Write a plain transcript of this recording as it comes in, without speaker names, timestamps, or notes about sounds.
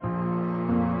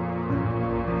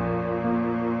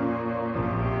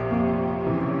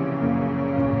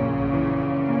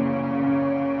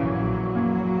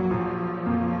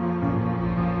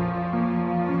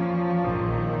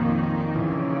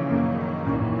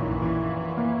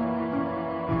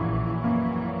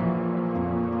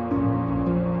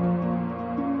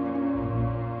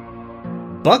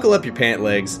Buckle up your pant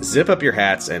legs, zip up your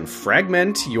hats, and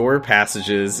fragment your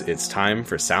passages. It's time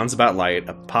for Sounds About Light,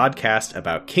 a podcast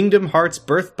about Kingdom Hearts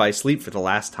Birth by Sleep for the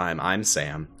last time. I'm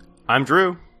Sam. I'm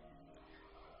Drew.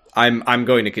 I'm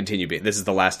going to continue being... This is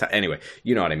the last time... Anyway,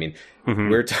 you know what I mean.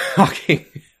 Mm-hmm. We're talking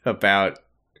about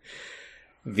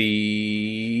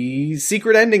the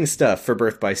secret ending stuff for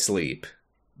Birth by Sleep.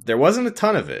 There wasn't a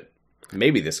ton of it.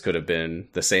 Maybe this could have been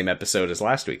the same episode as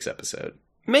last week's episode.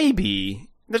 Maybe.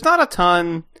 There's not a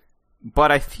ton, but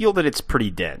I feel that it's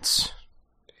pretty dense.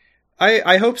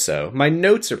 I hope so. My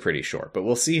notes are pretty short, but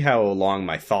we'll see how long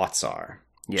my thoughts are.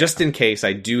 Yeah. Just in case,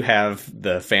 I do have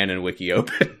the fan and wiki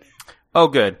open. Oh,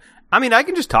 good. I mean, I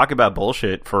can just talk about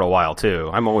bullshit for a while too.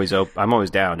 I'm always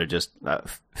down to just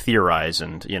theorize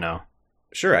and, you know.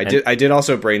 Sure, I did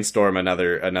also brainstorm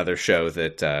another show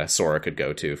that Sora could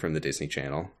go to from the Disney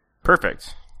Channel.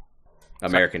 Perfect.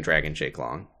 American Dragon Jake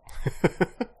Long.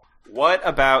 What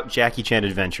about Jackie Chan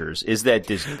Adventures? Is that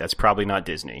Disney? That's probably not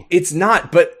Disney. It's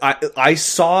not, but I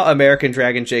saw American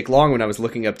Dragon Jake Long when I was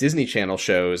looking up Disney Channel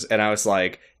shows, and I was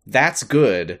like, that's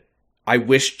good. I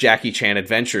wish Jackie Chan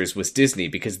Adventures was Disney,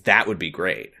 because that would be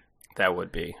great. That would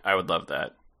be. I would love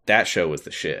that. That show was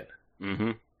the shit.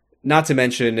 Mm-hmm. Not to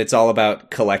mention, it's all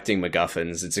about collecting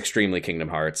MacGuffins. It's extremely Kingdom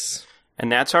Hearts. And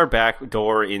that's our back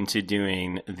door into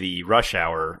doing the Rush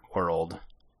Hour world.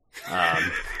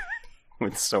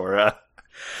 With Sora.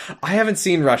 I haven't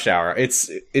seen Rush Hour.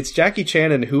 It's Jackie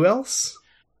Chan and who else?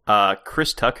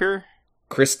 Chris Tucker?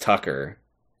 Chris Tucker.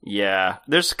 Yeah.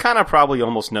 There's kind of probably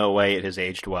almost no way it has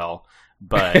aged well,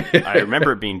 but I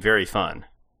remember it being very fun.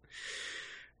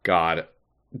 God.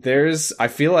 I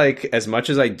feel like as much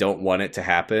as I don't want it to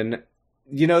happen,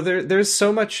 you know, there's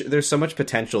so much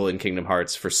potential in Kingdom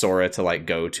Hearts for Sora to like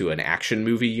go to an action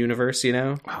movie universe, you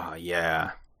know? Oh,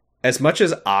 yeah. As much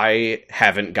as I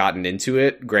haven't gotten into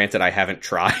it, granted I haven't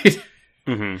tried,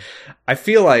 mm-hmm. I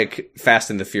feel like Fast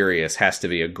and the Furious has to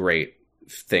be a great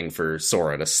thing for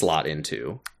Sora to slot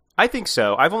into. I think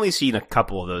so. I've only seen a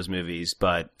couple of those movies,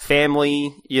 but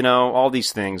family, you know, all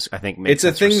these things, I think make sense.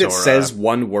 It's a thing that Sora. says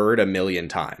one word a million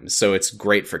times, so it's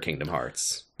great for Kingdom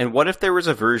Hearts. And what if there was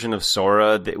a version of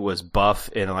Sora that was buff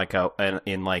in like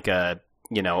a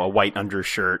you know, a white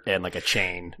undershirt and like a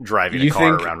chain driving a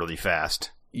car around really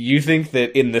fast? You think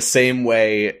that in the same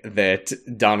way that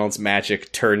Donald's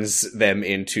magic turns them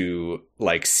into,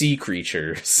 like, sea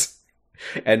creatures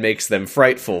and makes them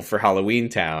frightful for Halloween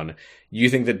Town, you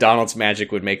think that Donald's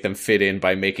magic would make them fit in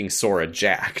by making Sora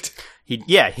jacked? He'd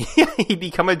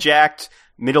become a jacked,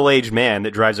 middle-aged man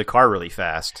that drives a car really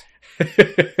fast.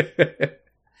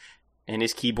 And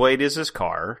his Keyblade is his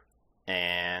car.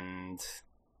 And,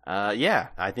 yeah,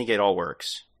 I think it all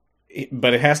works.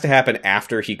 But it has to happen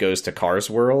after he goes to Cars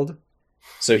World,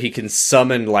 so he can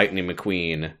summon Lightning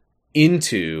McQueen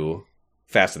into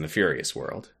Fast and the Furious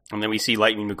World. And then we see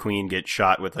Lightning McQueen get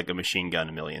shot with like a machine gun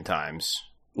a million times.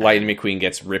 Lightning McQueen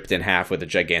gets ripped in half with a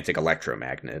gigantic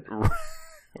electromagnet.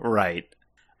 Right.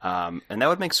 And that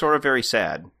would make Sora very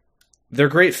sad. They're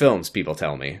great films, people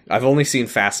tell me. I've only seen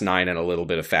Fast 9 and a little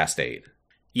bit of Fast 8.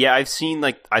 Yeah, I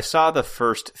saw the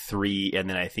first 3 and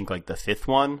then I think like the 5th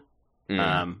one.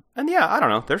 And yeah, I don't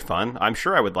know. They're fun. I'm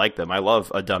sure I would like them. I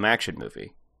love a dumb action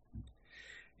movie.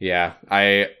 Yeah,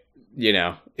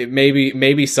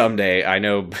 maybe someday. I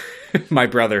know my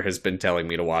brother has been telling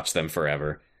me to watch them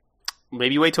forever.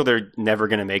 Maybe wait till they're never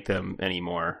going to make them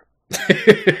anymore.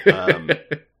 And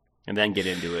then get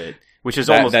into it. Which is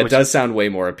that does sound way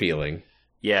more appealing.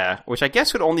 Yeah, which I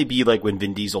guess would only be like when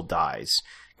Vin Diesel dies.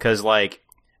 Because like,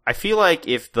 I feel like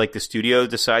if like the studio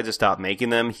decides to stop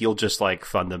making them, he'll just like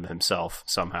fund them himself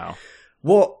somehow.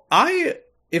 Well,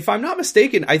 if I'm not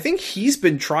mistaken, I think he's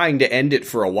been trying to end it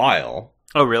for a while.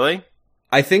 Oh, really?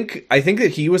 I think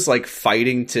that he was like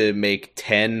fighting to make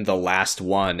 10 the last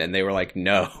one, and they were like,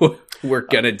 no, we're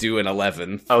gonna do an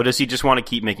 11th. Oh, does he just want to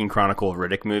keep making Chronicle of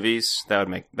Riddick movies? That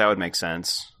would make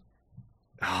sense.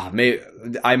 Oh, maybe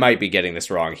I might be getting this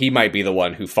wrong. He might be the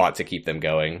one who fought to keep them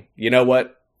going. You know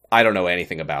what? I don't know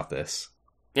anything about this.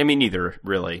 I mean, neither,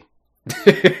 really.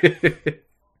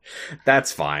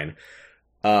 That's fine.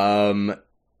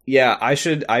 Yeah, I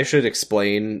should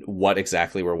explain what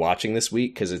exactly we're watching this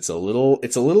week, because it's a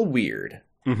little weird.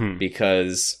 Mm-hmm.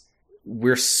 Because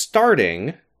we're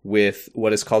starting with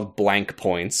what is called Blank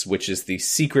Points, which is the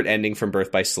secret ending from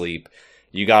Birth by Sleep.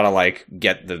 You gotta like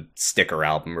get the sticker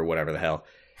album or whatever the hell.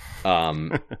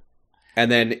 And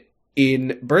then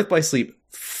in Birth by Sleep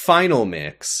Final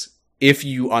Mix, if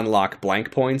you unlock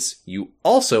Blank Points, you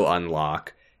also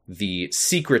unlock the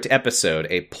secret episode,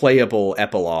 a playable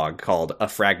epilogue called A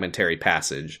Fragmentary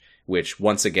Passage, which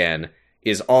once again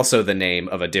is also the name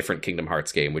of a different Kingdom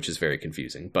Hearts game, which is very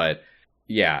confusing. But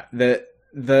yeah,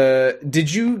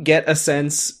 did you get a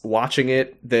sense watching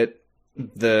it that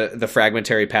the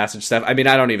fragmentary passage stuff? I mean,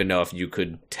 I don't even know if you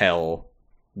could tell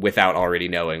without already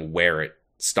knowing where it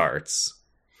starts.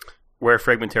 Where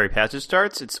fragmentary passage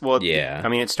starts? I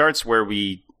mean, it starts where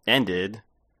we ended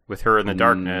with her in the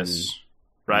darkness,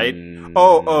 right?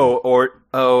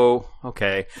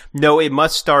 Okay. No, it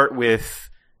must start with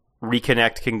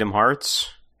Reconnect Kingdom Hearts.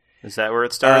 Is that where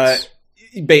it starts?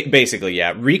 Basically,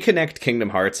 yeah. Reconnect Kingdom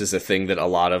Hearts is a thing that a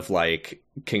lot of like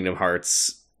Kingdom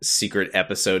Hearts secret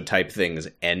episode type things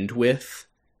end with.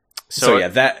 So yeah,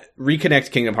 that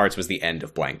Reconnect Kingdom Hearts was the end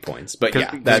of Blank Points. But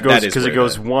yeah, that is because it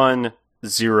goes 1,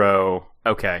 0.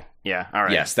 Okay, yeah, all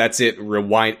right. Yes, that's it.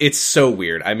 Rewind. It's so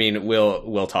weird. I mean,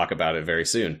 we'll talk about it very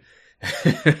soon.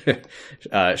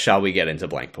 Shall we get into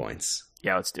Blank Points?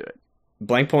 Yeah, let's do it.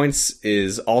 Blank Points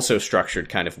is also structured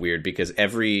kind of weird because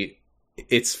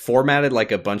it's formatted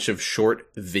like a bunch of short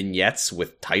vignettes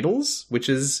with titles, which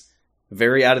is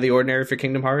very out of the ordinary for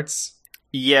Kingdom Hearts.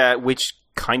 Yeah, which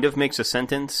kind of makes a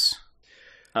sentence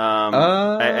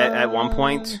at one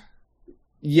point.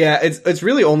 Yeah, it's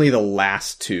really only the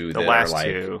last two.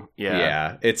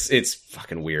 Yeah. It's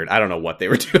fucking weird. I don't know what they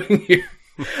were doing here.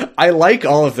 I like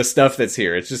all of the stuff that's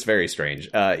here. It's just very strange.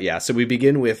 So we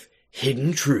begin with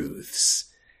Hidden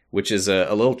Truths, which is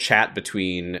a little chat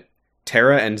between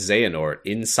Terra and Xehanort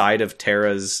inside of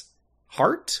Terra's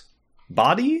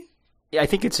body. Yeah, I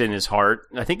think it's in his heart.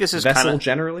 I think this is vessel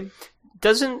generally.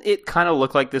 Doesn't it kind of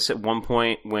look like this at one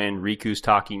point when Riku's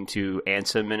talking to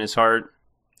Ansem in his heart?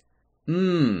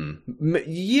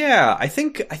 Yeah, I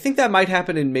think that might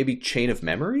happen in maybe Chain of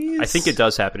Memories. I think it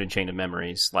does happen in Chain of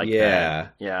Memories, like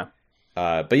that. Yeah.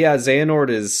 But yeah, Xehanort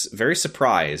is very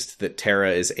surprised that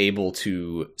Terra is able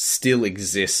to still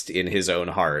exist in his own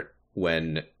heart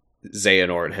when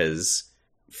Xehanort has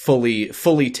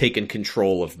fully taken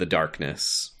control of the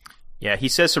darkness. Yeah, he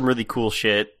says some really cool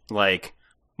shit, like,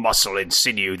 muscle and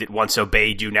sinew that once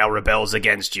obeyed you now rebels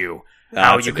against you.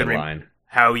 That's a good line.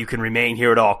 How you can remain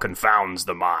here at all confounds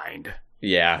the mind.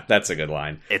 Yeah, that's a good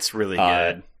line. It's really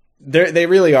good. They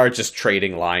really are just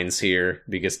trading lines here,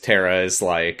 because Terra is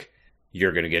like,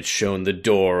 you're gonna get shown the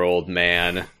door, old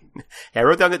man. I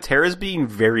wrote down that Terra's being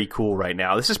very cool right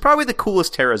now. This is probably the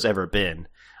coolest Terra's ever been,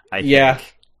 I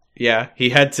think. Yeah,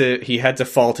 he had to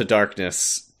fall to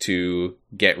darkness to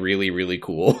get really, really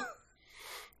cool.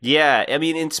 Yeah, I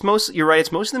mean, you're right,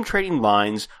 it's most of them trading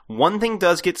lines. One thing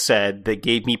does get said that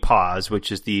gave me pause,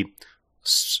 which is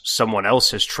someone else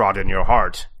has trodden your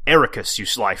heart. Ericus, you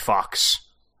sly fox.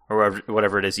 Or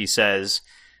whatever it is he says.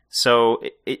 So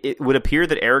it would appear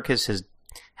that Ericus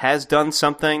has done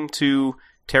something to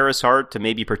Terra's heart to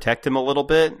maybe protect him a little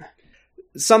bit.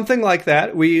 Something like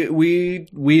that.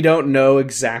 We don't know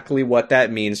exactly what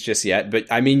that means just yet, but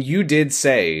I mean, you did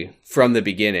say from the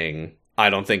beginning, I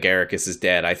don't think Ericus is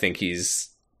dead. I think he's...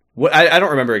 I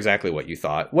don't remember exactly what you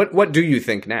thought. What do you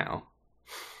think now?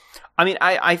 I mean,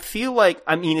 I feel like...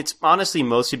 I mean, it's honestly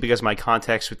mostly because of my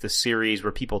context with the series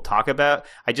where people talk about...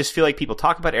 I just feel like people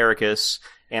talk about Ericus,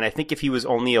 and I think if he was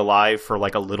only alive for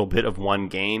like a little bit of one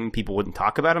game, people wouldn't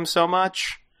talk about him so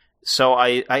much. So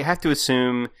I have to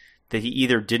assume that he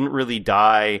either didn't really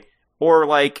die, or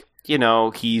like, you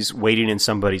know, he's waiting in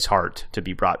somebody's heart to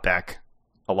be brought back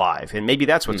alive, and maybe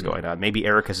that's what's going on. Maybe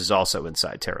Ericus is also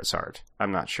inside Terra's heart.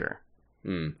 I'm not sure.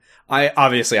 I'm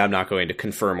not going to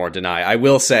confirm or deny. I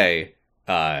will say,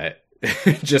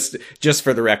 just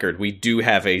for the record, we do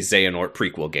have a Xehanort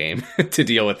prequel game to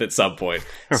deal with at some point,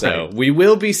 so right. We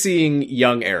will be seeing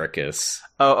young Ericus.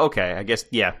 Oh, okay. I guess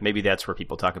maybe that's where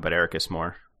people talk about Ericus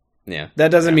more. Yeah, that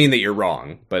doesn't mean that you're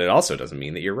wrong, but it also doesn't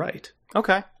mean that you're right.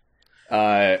 Okay.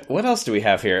 What else do we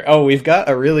have here? Oh, we've got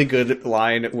a really good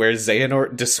line where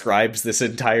Xehanort describes this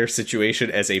entire situation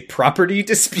as a property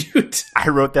dispute. I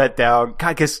wrote that down.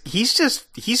 God, because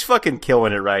he's fucking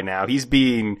killing it right now. He's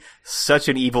being such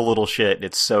an evil little shit.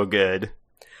 It's so good.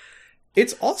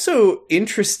 It's also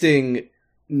interesting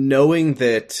knowing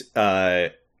that,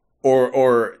 I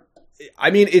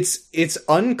mean, it's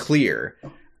unclear.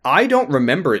 I don't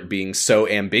remember it being so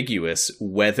ambiguous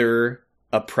whether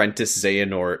Apprentice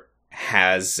Xehanort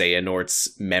has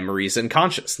Xehanort's memories and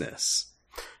consciousness.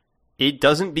 It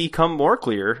doesn't become more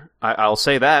clear. I'll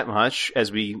say that much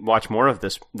as we watch more of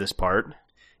this part.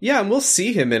 Yeah, and we'll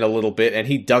see him in a little bit, and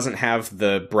he doesn't have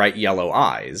the bright yellow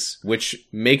eyes, which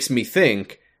makes me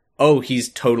think, oh,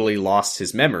 he's totally lost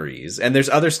his memories. And there's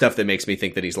other stuff that makes me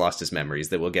think that he's lost his memories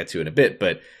that we'll get to in a bit,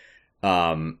 but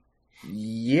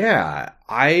yeah,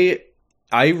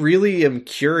 I really am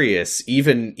curious,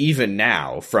 even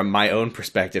now, from my own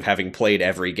perspective, having played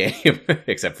every game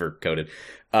except for Coded.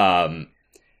 How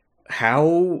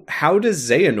does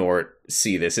Xehanort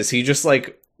see this? Is he just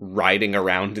like riding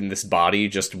around in this body,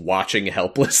 just watching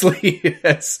helplessly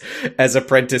as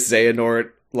Apprentice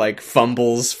Xehanort like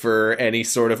fumbles for any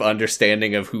sort of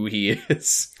understanding of who he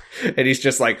is, and he's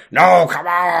just like, "No, come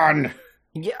on."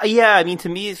 Yeah. I mean, to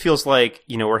me, it feels like,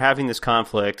 we're having this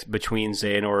conflict between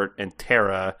Xehanort and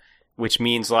Terra, which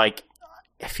means, like,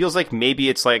 it feels like maybe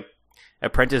it's like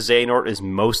Apprentice Xehanort is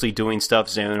mostly doing stuff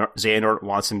Xehanort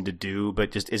wants him to do,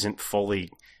 but just isn't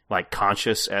fully, like,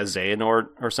 conscious as Xehanort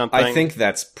or something. I think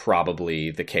that's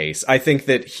probably the case. I think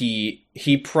that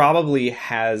he probably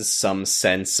has some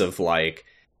sense of, like,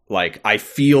 I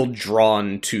feel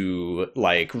drawn to,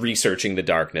 like, researching the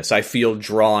darkness. I feel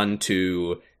drawn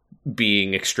to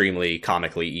being extremely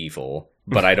comically evil,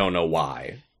 but I don't know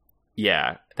why.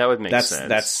 Yeah, that would make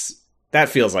sense. That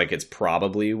feels like it's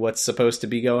probably what's supposed to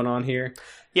be going on here.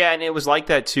 Yeah, and it was like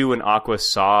that too when Aqua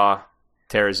saw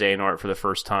Terra Xehanort for the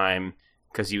first time,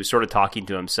 because he was sort of talking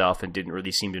to himself and didn't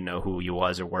really seem to know who he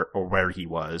was or where he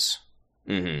was.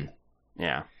 Mm-hmm.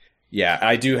 Yeah. Yeah,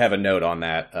 I do have a note on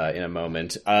that in a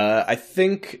moment. I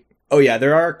think... Oh yeah,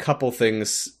 there are a couple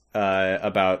things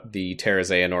about the Terra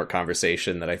Xehanort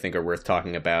conversation that I think are worth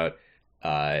talking about.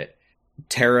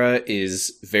 Terra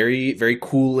is very, very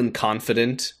cool and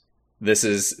confident. This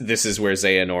is where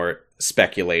Xehanort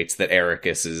speculates that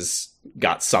Ericus has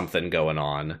got something going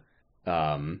on.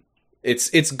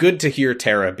 It's good to hear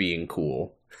Terra being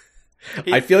cool.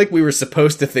 I feel like we were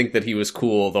supposed to think that he was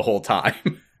cool the whole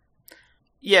time.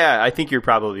 Yeah, I think you're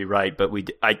probably right, but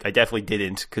I definitely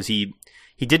didn't, because he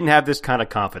didn't have this kind of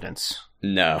confidence.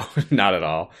 No, not at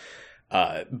all.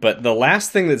 But the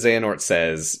last thing that Xehanort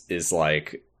says is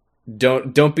like,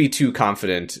 don't be too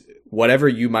confident. Whatever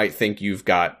you might think you've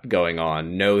got going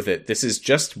on, know that this is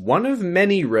just one of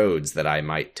many roads that I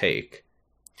might take.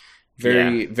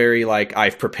 Very like,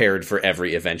 I've prepared for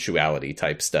every eventuality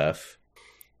type stuff.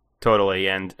 Totally.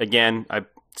 And again,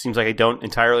 seems like I don't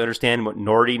entirely understand what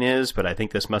Nording is, but I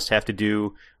think this must have to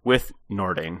do with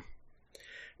Nording.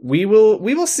 We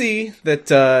will see that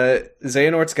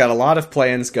Xehanort's got a lot of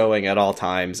plans going at all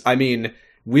times. I mean,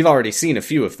 we've already seen a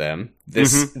few of them.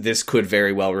 This could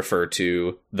very well refer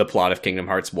to the plot of Kingdom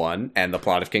Hearts 1 and the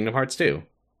plot of Kingdom Hearts 2.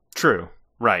 True.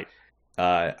 Right.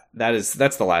 That's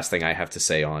the last thing I have to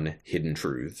say on Hidden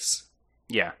Truths.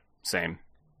 Yeah, same.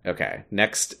 Okay.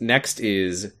 Next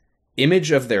is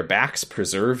image of their backs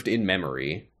preserved in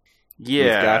memory.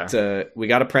 Yeah. We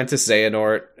got Apprentice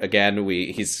Xehanort again.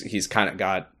 He's kind of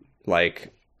got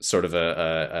like sort of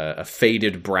a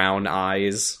faded brown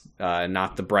eyes,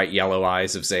 not the bright yellow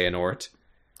eyes of Xehanort.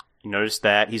 You notice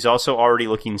that he's also already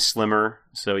looking slimmer,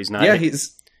 so he's not. Yeah,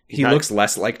 he looks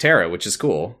less like Terra, which is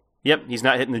cool. Yep, he's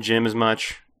not hitting the gym as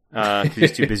much.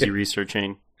 He's too busy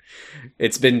researching.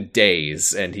 It's been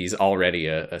days, and he's already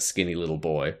a skinny little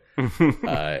boy.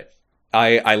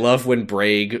 I love when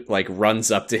Braig like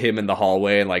runs up to him in the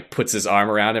hallway and like puts his arm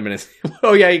around him, and it's,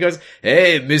 oh yeah, he goes,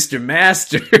 "Hey, Mr.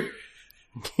 Master."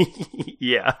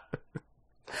 Yeah.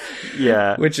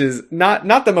 Yeah. Which is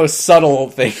not the most subtle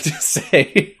thing to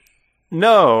say.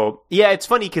 No. Yeah, it's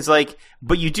funny because like,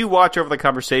 but you do watch over the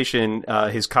conversation,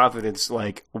 his confidence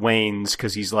like wanes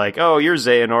because he's like, "Oh, you're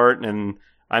Xehanort and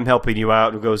I'm helping you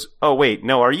out," and goes, "Oh wait,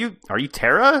 no, are you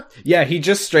Terra?" Yeah, he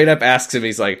just straight up asks him,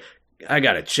 he's like, "I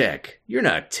gotta check. You're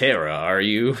not Terra, are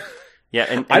you?" Yeah,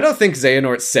 and I don't think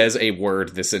Xehanort says a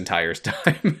word this entire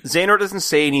time. Xehanort doesn't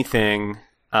say anything.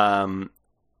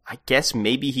 I guess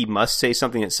maybe he must say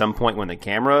something at some point when the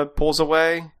camera pulls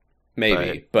away.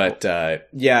 Maybe. But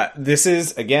yeah, this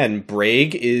is, again,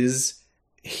 Braig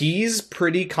he's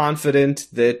pretty confident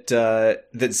that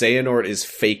Xehanort is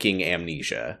faking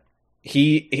amnesia.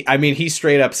 He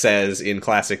straight up says in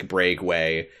classic Braig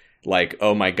way, like,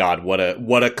 "Oh my god, what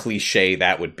a cliche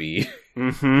that would be."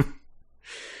 Mm-hmm.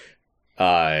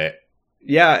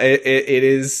 Yeah,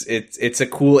 it's a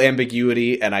cool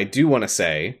ambiguity, and I do want to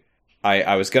say,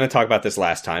 I was going to talk about this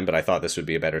last time, but I thought this would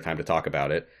be a better time to talk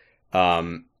about it.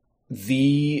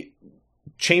 The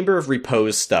Chamber of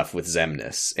Repose stuff with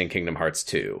Xemnas in Kingdom Hearts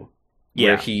 2,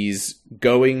 where he's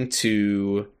going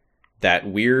to that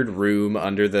weird room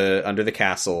under the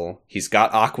castle. He's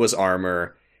got Aqua's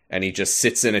armor, and he just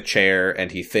sits in a chair,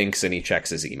 and he thinks, and he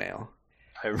checks his email.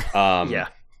 Yeah.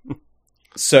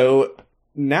 So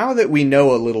now that we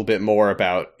know a little bit more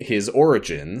about his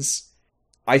origins,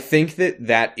 I think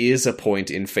that is a point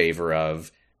in favor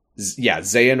of,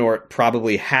 Xehanort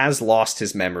probably has lost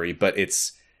his memory, but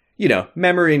it's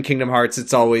memory in Kingdom Hearts,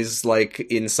 it's always like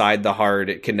inside the heart.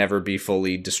 It can never be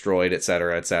fully destroyed,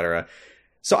 etc., etc.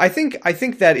 So I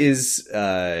think that is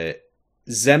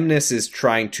Xemnas is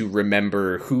trying to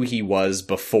remember who he was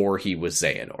before he was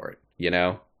Xehanort,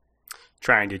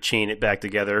 Trying to chain it back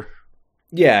together.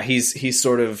 Yeah, he's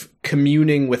sort of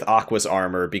communing with Aqua's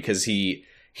armor because he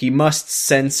must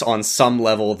sense on some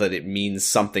level that it means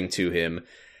something to him.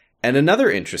 And another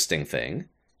interesting thing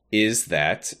is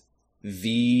that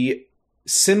the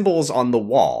symbols on the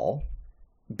wall,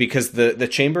 because the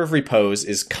Chamber of Repose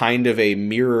is kind of a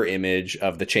mirror image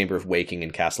of the Chamber of Waking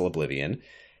in Castle Oblivion.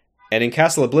 And in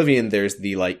Castle Oblivion, there's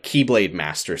the like Keyblade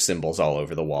Master symbols all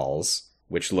over the walls,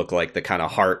 which look like the kind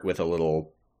of heart with a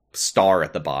little star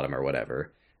at the bottom or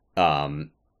whatever.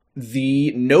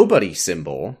 The Nobody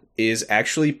symbol is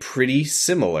actually pretty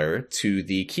similar to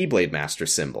the Keyblade Master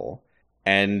symbol.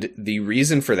 And the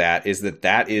reason for that is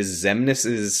that is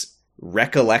Xemnas'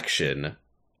 recollection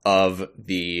of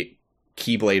the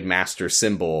Keyblade Master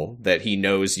symbol that he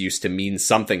knows used to mean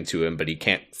something to him, but he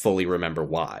can't fully remember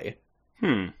why.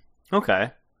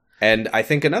 Okay. And I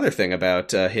think another thing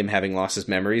about him having lost his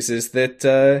memories is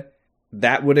that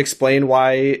that would explain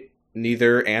why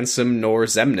neither Ansem nor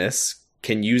Xemnas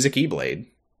can use a Keyblade.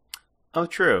 Oh,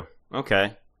 true.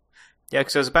 Okay. Yeah,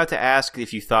 because I was about to ask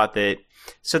if you thought that...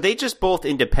 So they just both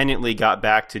independently got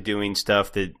back to doing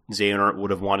stuff that Xehanort would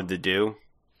have wanted to do?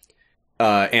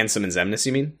 Ansem and Xemnas,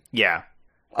 you mean? Yeah.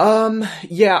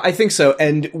 Yeah, I think so.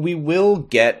 And we will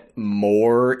get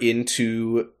more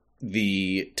into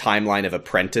the timeline of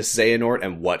Apprentice Xehanort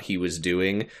and what he was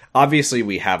doing. Obviously,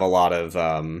 we have a lot of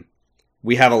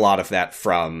that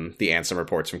from the Ansem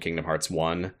reports from Kingdom Hearts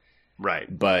 1.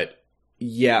 Right. But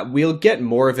yeah, we'll get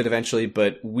more of it eventually,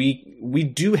 but we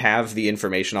do have the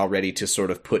information already to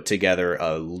sort of put together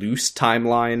a loose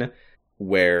timeline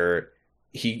where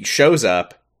he shows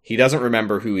up, he doesn't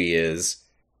remember who he is,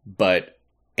 but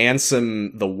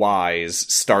Ansem the Wise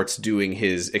starts doing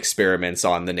his experiments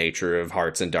on the nature of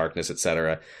hearts and darkness,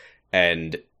 etc.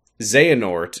 And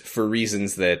Xehanort, for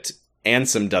reasons that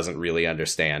Ansem doesn't really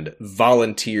understand,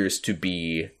 volunteers to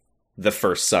be the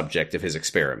first subject of his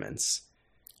experiments.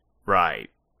 Right.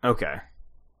 Okay.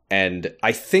 And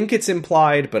I think it's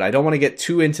implied, but I don't want to get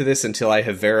too into this until I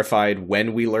have verified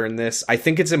when we learn this. I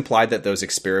think it's implied that those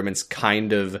experiments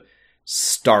kind of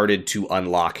started to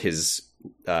unlock his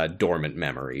dormant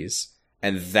memories.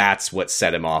 And that's what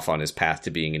set him off on his path to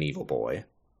being an evil boy.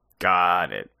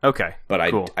 Got it. Okay.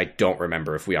 But cool. I don't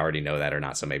remember if we already know that or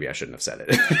not, so maybe I shouldn't have said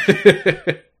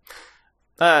it.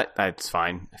 That's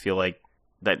fine. I feel like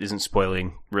that isn't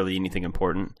spoiling really anything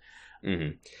important.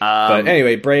 Mm-hmm. But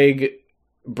anyway,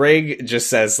 Braig just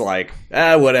says like,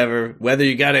 whatever, whether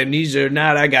you got amnesia or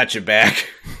not, I got your back.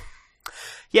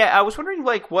 Yeah, I was wondering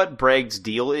like what Braig's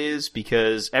deal is,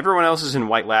 because everyone else is in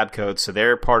white lab coats, so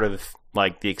they're part of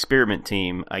like the experiment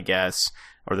team, I guess,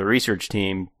 or the research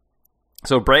team.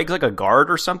 So Braig's like a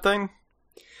guard or something?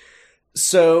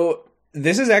 So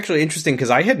this is actually interesting because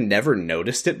I had never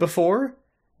noticed it before,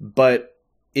 but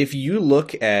if you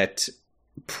look at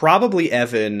probably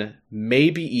Evan,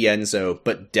 maybe Ienzo,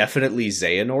 but definitely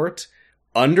Xehanort,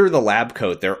 under the lab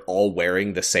coat, they're all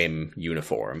wearing the same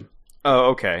uniform.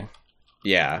 Oh, okay.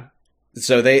 Yeah.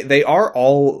 So they are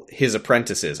all his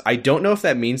apprentices. I don't know if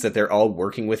that means that they're all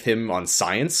working with him on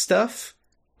science stuff.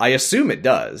 I assume it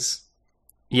does.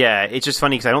 Yeah, it's just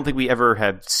funny because I don't think we ever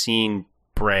have seen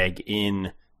Braig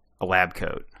in a lab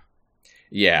coat.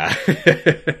 Yeah.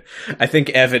 I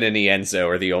think Evan and Ienzo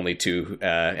are the only two,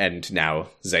 and now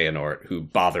Xehanort, who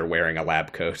bother wearing a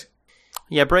lab coat.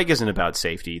 Yeah, Braig isn't about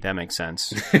safety. That makes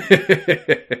sense.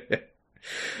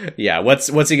 Yeah,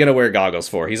 what's he gonna wear goggles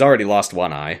for? He's already lost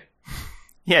one eye.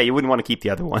 Yeah, you wouldn't want to keep the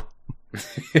other one.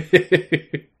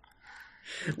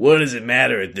 What does it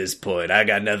matter at this point? I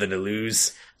got nothing to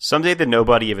lose. Someday the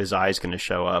nobody of his eye is going to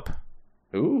show up.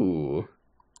 Ooh.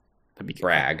 That'd be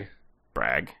good.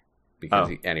 Brag.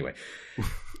 Because anyway.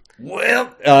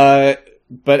 Well,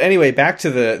 but anyway, back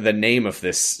to the name of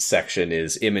this section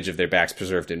is Image of Their Backs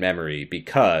Preserved in Memory,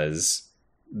 because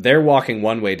they're walking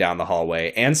one way down the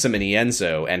hallway. Ansem and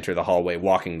Ienzo enter the hallway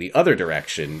walking the other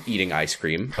direction, eating ice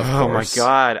cream. Of course. My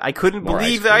god, I couldn't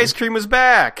believe the ice cream was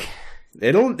back.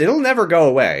 It'll never go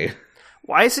away.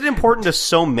 Why is it important to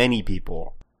so many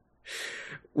people?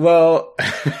 Well,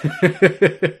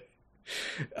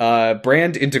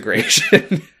 brand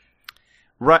integration.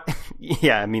 Right.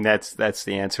 Yeah, I mean that's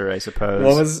the answer, I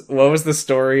suppose. What was the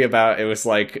story about? It was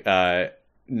like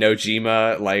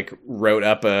Nojima like wrote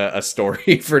up a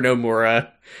story for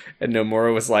Nomura, and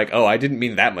Nomura was like, "Oh, I didn't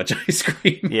mean that much ice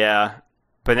cream." Yeah.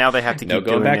 But now they have to keep No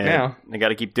going doing back it. now. They got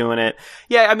to keep doing it.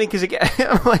 Yeah, I mean, because again,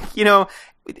 like,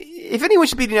 if anyone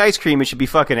should be eating ice cream, it should be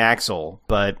fucking Axel.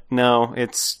 But no,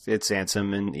 it's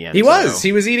Ansem in the end. He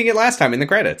was eating it last time in the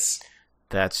credits.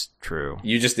 That's true.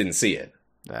 You just didn't see it.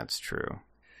 That's true.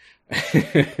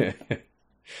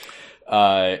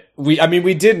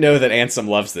 We did know that Ansem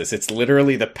loves this. It's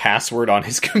literally the password on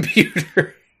his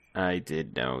computer. I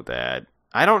did know that.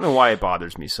 I don't know why it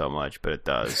bothers me so much, but it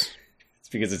does. It's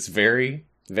because it's very,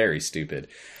 very stupid.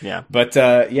 Yeah. But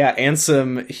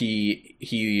Ansem,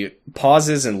 he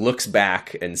pauses and looks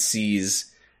back and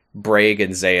sees Braig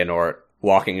and Xehanort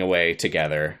walking away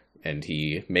together, and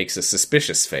he makes a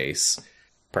suspicious face,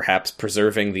 perhaps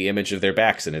preserving the image of their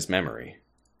backs in his memory.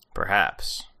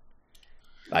 Perhaps.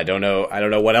 I don't know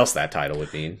what else that title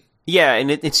would mean. Yeah, and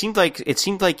it seemed like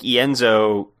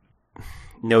Ienzo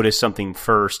noticed something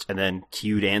first and then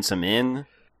cued Ansem in.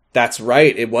 That's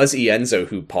right. It was Ienzo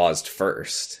who paused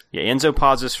first. Yeah, Ienzo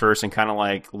pauses first and kind of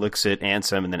like looks at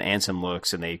Ansem, and then Ansem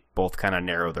looks, and they both kind of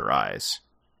narrow their eyes.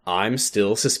 I'm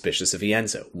still suspicious of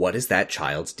Ienzo. What is that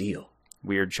child's deal?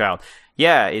 Weird child.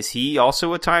 Yeah, is he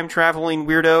also a time-traveling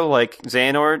weirdo like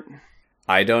Xehanort?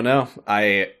 I don't know.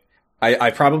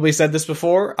 I probably said this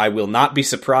before. I will not be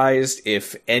surprised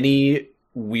if any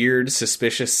weird,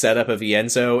 suspicious setup of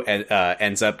Ienzo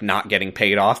ends up not getting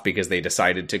paid off because they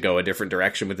decided to go a different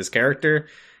direction with his character.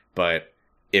 But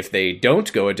if they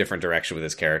don't go a different direction with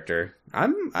his character,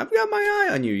 I've got my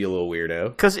eye on you, you little weirdo.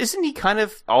 Because isn't he kind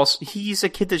of also... He's a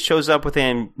kid that shows up with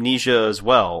amnesia as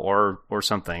well, or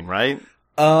something, right?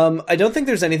 I don't think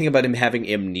there's anything about him having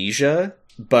amnesia,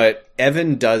 but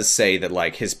Evan does say that,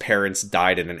 like, his parents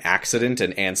died in an accident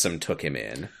and Ansem took him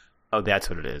in. Oh, that's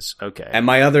what it is. Okay. And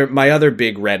my other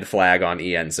big red flag on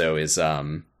Ienzo is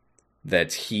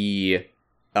that he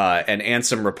an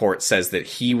Ansem report says that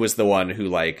he was the one who,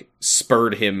 like,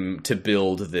 spurred him to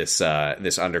build this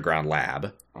underground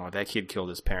lab. Oh, that kid killed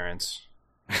his parents.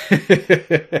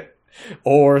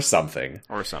 Or something.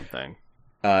 Or something.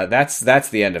 That's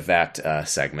the end of that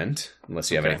segment,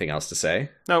 unless you have anything else to say.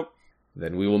 Nope.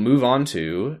 Then we will move on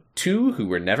to Two Who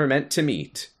Were Never Meant to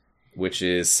Meet, which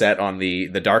is set on the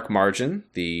Dark Margin,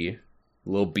 the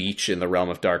little beach in the Realm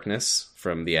of Darkness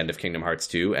from the end of Kingdom Hearts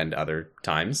 2 and other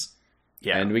times.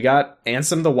 Yeah. And we got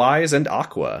Ansem the Wise and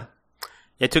Aqua.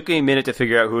 It took me a minute to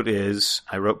figure out who it is.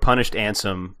 I wrote Punished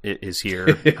Ansem is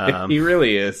here. He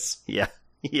really is. Yeah,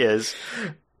 he is.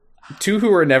 Two Who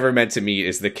Were Never Meant to Meet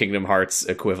is the Kingdom Hearts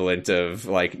equivalent of,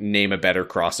 like, name a better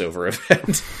crossover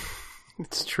event.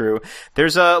 It's true.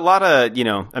 There's a lot of,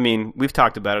 we've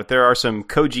talked about it. There are some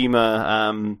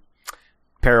Kojima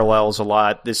parallels a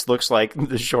lot. This looks like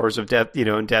the shores of Death,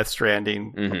 in Death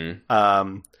Stranding.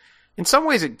 Mm-hmm. In some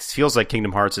ways, it feels like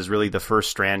Kingdom Hearts is really the first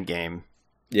Strand game.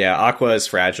 Yeah, Aqua is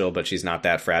fragile, but she's not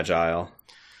that fragile.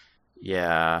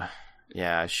 Yeah,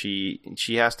 she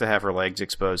has to have her legs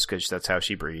exposed because that's how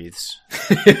she breathes.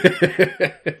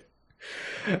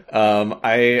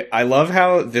 I love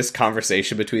how this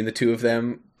conversation between the two of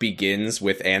them begins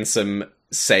with Ansem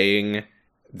saying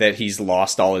that he's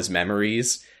lost all his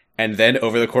memories, and then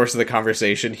over the course of the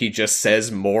conversation, he just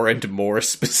says more and more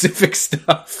specific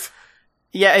stuff.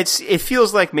 Yeah, it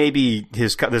feels like maybe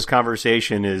this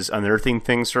conversation is unearthing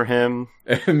things for him.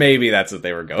 Maybe that's what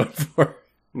they were going for.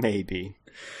 Maybe.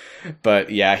 But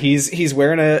yeah, he's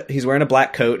wearing a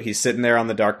black coat. He's sitting there on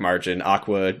the Dark Margin.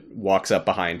 Aqua walks up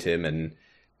behind him and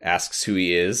asks who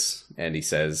he is, and he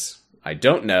says, "I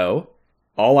don't know.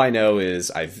 All I know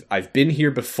is I've been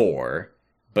here before,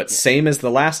 but same as the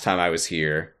last time I was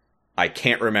here, I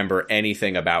can't remember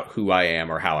anything about who I am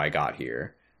or how I got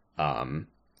here."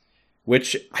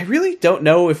 Which I really don't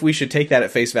know if we should take that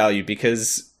at face value,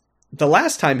 because the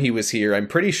last time he was here, I'm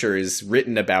pretty sure is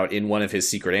written about in one of his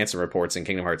secret answer reports in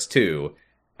Kingdom Hearts 2,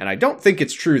 and I don't think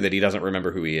it's true that he doesn't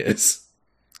remember who he is.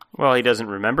 Well, he doesn't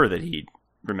remember that he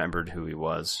remembered who he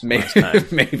was last maybe, time.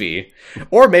 maybe.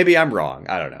 Or maybe I'm wrong.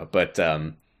 I don't know. But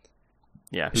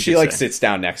yeah, she sits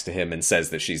down next to him and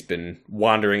says that she's been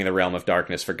wandering in the realm of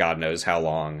darkness for God knows how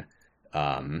long.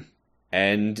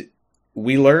 And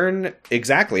we learn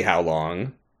exactly how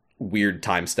long, weird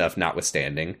time stuff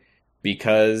notwithstanding,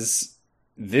 because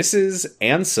this is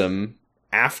Ansem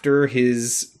after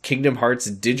his Kingdom Hearts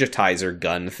digitizer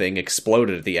gun thing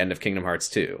exploded at the end of Kingdom Hearts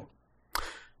 2.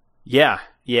 Yeah,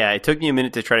 it took me a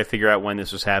minute to try to figure out when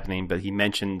this was happening, but he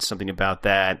mentioned something about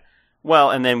that. Well,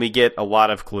 and then we get a lot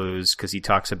of clues, because he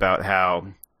talks about how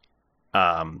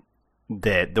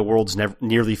that the world's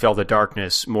nearly felt the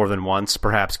darkness more than once,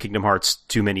 perhaps Kingdom Hearts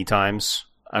too many times,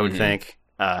 I would think.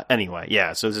 Anyway,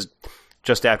 yeah, so this is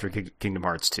just after Kingdom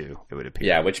Hearts 2, it would appear.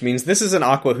 Yeah, which means this is an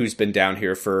Aqua who's been down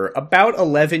here for about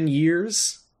 11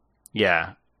 years.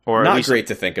 Yeah. Or not great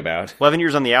to think about. 11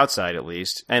 years on the outside, at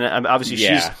least. And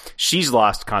obviously she's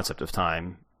lost concept of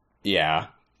time. Yeah.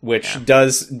 Which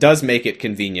does make it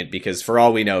convenient, because for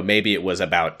all we know, maybe it was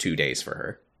about 2 days for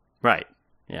her. Right.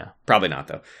 Yeah. Probably not,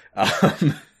 though.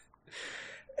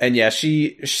 And yeah,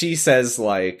 she says,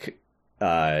 like,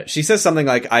 she says something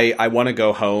like, I want to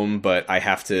go home, but I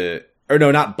have to, or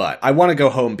no, not but, I want to go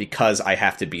home because I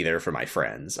have to be there for my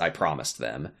friends. I promised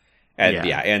them. And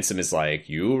yeah, Ansem is like,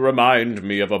 you remind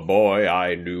me of a boy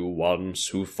I knew once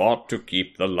who fought to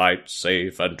keep the light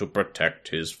safe and to protect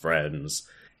his friends.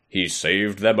 He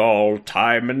saved them all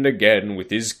time and again with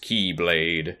his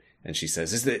keyblade. And she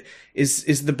says,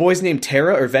 is the boy's name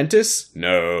Terra or Ventus?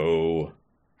 No.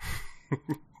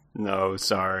 No,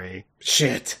 sorry.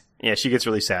 Shit. Yeah, she gets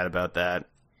really sad about that.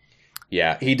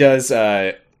 Yeah, he does,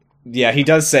 he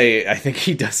does say, I think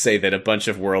he does say that a bunch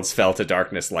of worlds fell to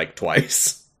darkness like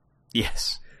twice.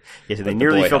 Yes. Yes, they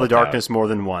nearly fell to darkness more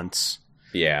than once.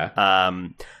 Yeah.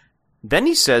 Then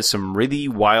he says some really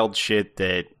wild shit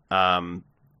that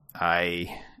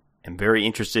I am very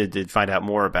interested to find out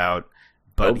more about.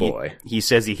 But boy. He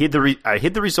says I hid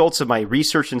the results of my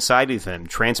research inside of him,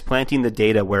 transplanting the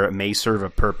data where it may serve a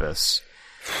purpose.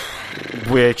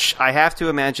 Which I have to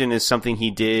imagine is something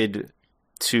he did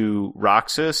to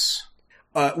Roxas.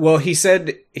 Well, he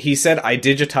said I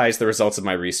digitized the results of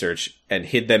my research and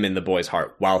hid them in the boy's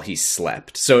heart while he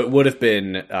slept. So it would have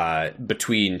been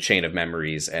between Chain of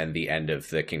Memories and the end of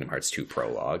the Kingdom Hearts 2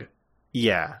 prologue.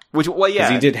 Yeah. Because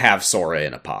he did have Sora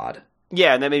in a pod.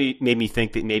 Yeah, and that made me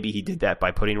think that maybe he did that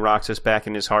by putting Roxas back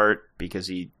in his heart, because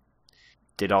he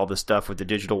did all the stuff with the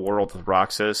digital world with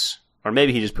Roxas. Or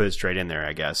maybe he just put it straight in there,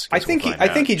 I guess. I think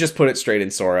he just put it straight in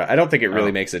Sora. I don't think it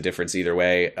really makes a difference either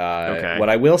way. Okay. What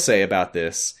I will say about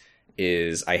this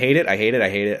is I hate it. I hate it. I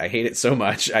hate it. I hate it so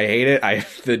much. I hate it.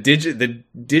 The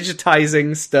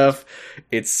digitizing stuff.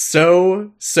 It's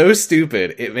so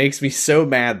stupid. It makes me so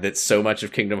mad that so much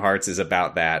of Kingdom Hearts is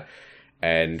about that.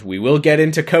 And we will get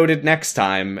into Coded next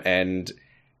time. And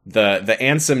the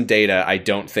Ansem data I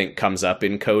don't think comes up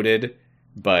in Coded.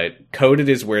 But Coded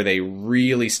is where they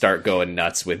really start going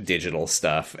nuts with digital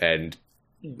stuff, and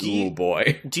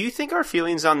boy. Do you think our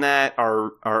feelings on that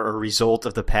are a result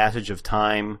of the passage of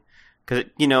time? Because,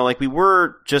 we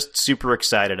were just super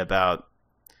excited about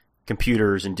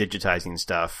computers and digitizing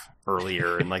stuff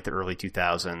earlier in, the early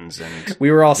 2000s. And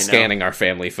we were all scanning our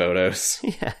family photos.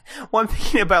 Yeah. Well, I'm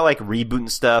thinking about, rebooting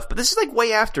stuff, but this is,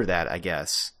 way after that, I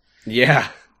guess. Yeah.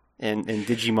 And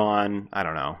Digimon, I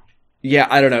don't know. Yeah,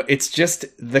 I don't know. It's just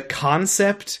the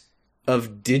concept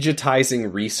of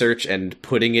digitizing research and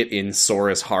putting it in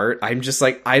Sora's heart. I'm just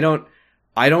like, I don't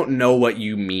know what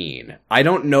you mean. I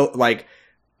don't know,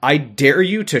 I dare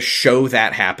you to show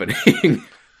that happening.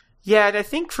 Yeah, and I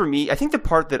think for me, the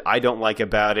part that I don't like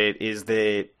about it is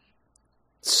that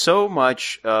so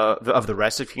much of the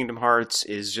rest of Kingdom Hearts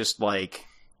is just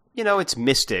it's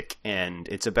mystic, and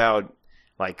it's about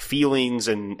feelings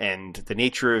and the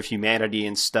nature of humanity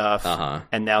and stuff. Uh-huh.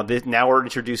 And now we're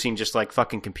introducing just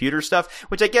fucking computer stuff,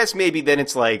 which I guess maybe then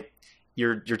it's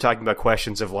you're talking about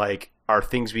questions of are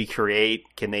things we create,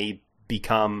 can they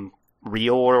become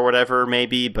real or whatever,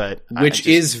 maybe, but which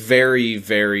is very,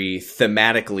 very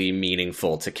thematically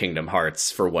meaningful to Kingdom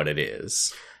Hearts for what it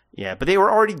is. Yeah, but they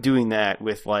were already doing that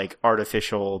with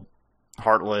artificial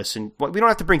Heartless, and we don't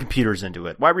have to bring computers into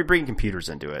it. Why are we bringing computers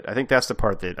into it? I think that's the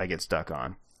part that I get stuck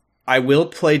on. I will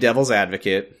play devil's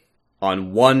advocate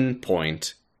on one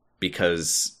point,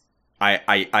 because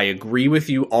I agree with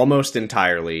you almost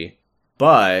entirely,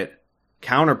 but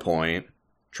counterpoint,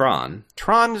 Tron.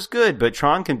 Tron is good, but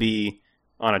Tron can be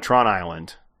on a Tron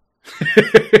Island.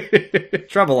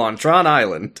 Trouble on Tron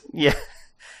Island. Yeah.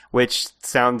 Which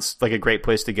sounds like a great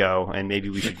place to go, and maybe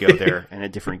we should go there in a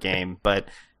different game, but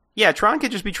yeah, Tron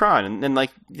could just be Tron, and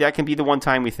that can be the one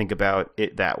time we think about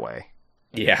it that way.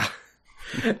 Yeah.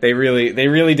 They really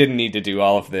didn't need to do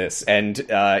all of this. And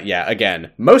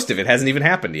again, most of it hasn't even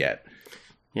happened yet.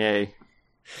 Yay.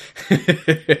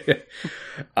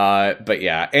 But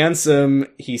yeah, Ansem,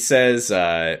 he says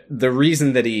the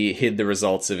reason that he hid the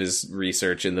results of his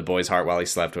research in the boy's heart while he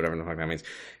slept, whatever the fuck that means,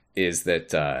 is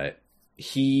that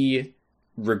he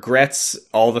regrets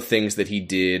all the things that he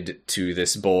did to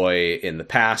this boy in the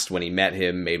past when he met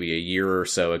him maybe a year or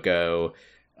so ago.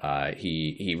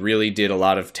 He really did a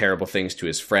lot of terrible things to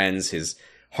his friends. His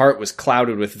heart was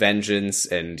clouded with vengeance,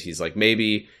 and he's like,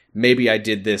 maybe I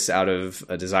did this out of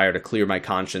a desire to clear my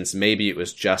conscience. Maybe it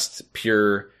was just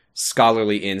pure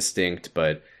scholarly instinct,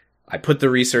 but I put the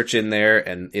research in there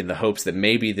and in the hopes that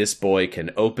maybe this boy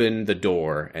can open the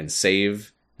door and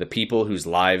save the people whose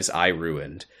lives I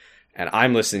ruined. And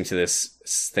I'm listening to this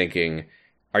thinking,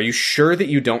 are you sure that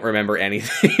you don't remember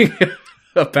anything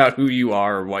about who you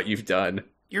are or what you've done?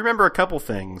 You remember a couple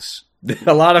things.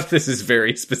 A lot of this is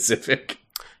very specific.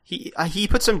 He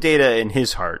put some data in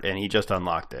his heart, and he just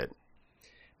unlocked it.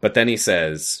 But then he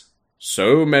says,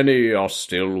 so many are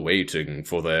still waiting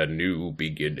for their new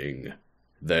beginning.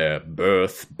 Their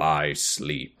birth by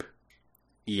sleep.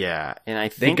 Yeah, and I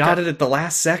think they got it at the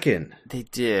last second. They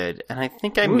did, and I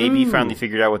think I maybe finally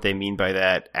figured out what they mean by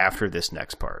that after this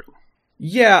next part.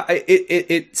 Yeah,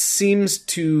 it seems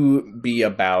to be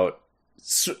about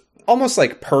almost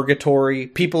like purgatory,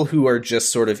 people who are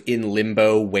just sort of in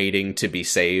limbo waiting to be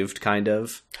saved, kind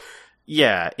of.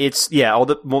 Yeah, it's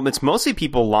mostly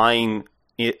people lying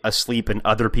asleep in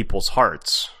other people's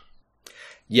hearts.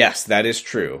 Yes, that is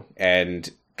true. And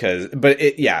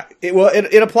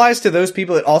it applies to those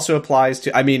people. It also applies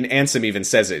to, I mean, Ansem even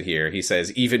says it here. He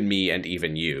says, even me and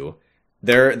even you.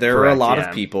 There are a lot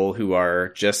of people who are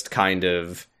just kind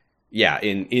of,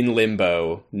 in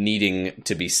limbo, needing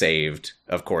to be saved,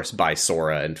 of course, by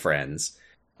Sora and friends.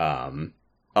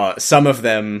 Some of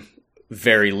them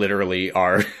very literally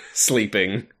are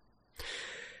sleeping.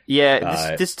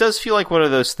 Yeah, this does feel like one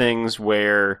of those things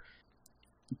where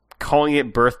calling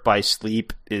it birth by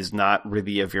sleep is not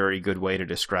really a very good way to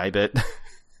describe it.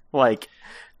 Like,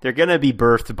 they're gonna be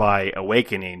birthed by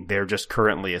awakening, they're just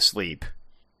currently asleep.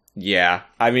 Yeah,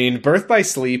 I mean, birth by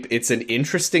sleep, it's an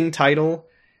interesting title.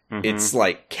 Mm-hmm. It's,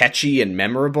 like, catchy and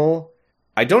memorable.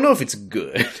 I don't know if it's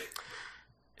good.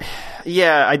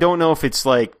 Yeah, I don't know if it's,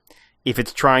 like, if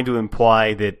it's trying to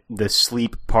imply that the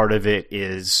sleep part of it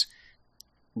is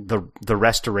the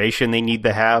restoration they need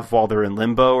to have while they're in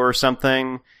limbo or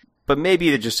something. But maybe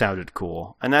it just sounded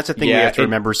cool. And that's a thing we have to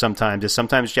remember sometimes, is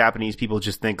sometimes Japanese people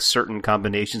just think certain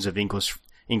combinations of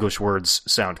English words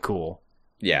sound cool.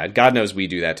 Yeah, God knows we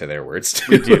do that to their words,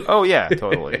 too. We do. Oh, yeah,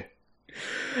 totally.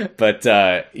 But,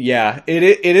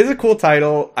 it is a cool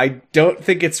title. I don't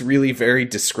think it's really very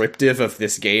descriptive of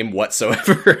this game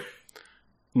whatsoever.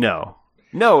 No,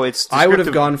 it's descriptive. I would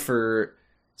have gone for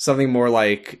something more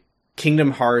like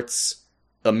Kingdom Hearts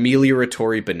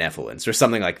Amelioratory Benevolence, or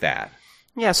something like that.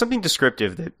 Yeah, something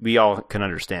descriptive that we all can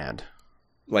understand.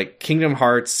 Like Kingdom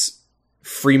Hearts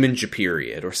Freeman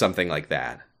Period, or something like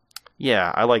that.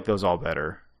 Yeah, I like those all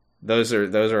better. Those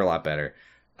are a lot better.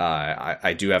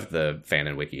 I do have the fan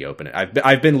and wiki open.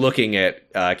 I've been looking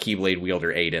at Keyblade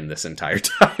Wielder Aiden this entire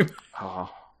time.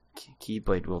 Oh,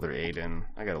 Keyblade Wielder Aiden.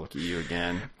 I gotta look at you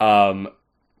again.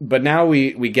 But now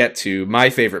we get to my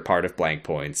favorite part of Blank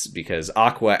Points, because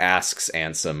Aqua asks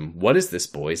Ansem, what is this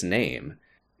boy's name?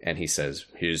 And he says,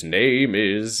 his name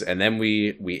is... And then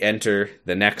we enter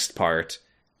the next part,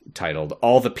 titled,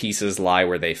 All the Pieces Lie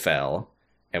Where They Fell.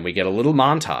 And we get a little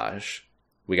montage.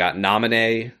 We got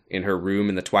Namine in her room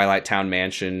in the Twilight Town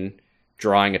mansion,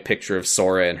 drawing a picture of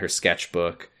Sora in her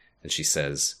sketchbook. And she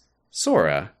says,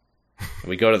 Sora. And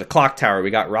we go to the clock tower. We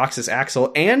got Roxas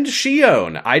Axel and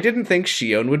Shion. I didn't think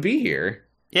Shion would be here.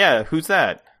 Yeah, who's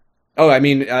that? Oh, I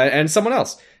mean, and someone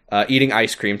else. Eating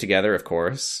ice cream together, of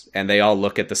course. And they all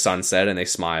look at the sunset and they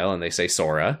smile and they say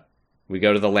Sora. We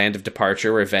go to the land of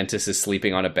departure where Ventus is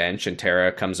sleeping on a bench and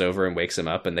Terra comes over and wakes him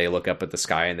up and they look up at the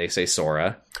sky and they say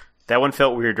Sora. That one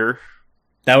felt weirder.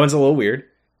 That one's a little weird.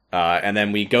 And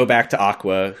then we go back to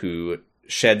Aqua, who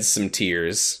sheds some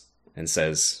tears and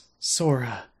says,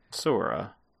 Sora.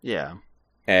 Sora, yeah.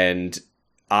 And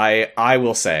I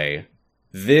will say,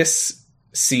 this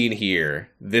scene here,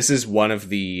 this is one of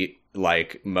the,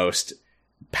 like, most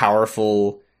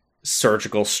powerful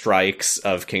surgical strikes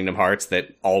of Kingdom Hearts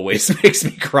that always makes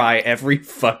me cry every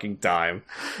fucking time.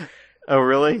 Oh,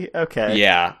 really? Okay.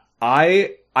 Yeah.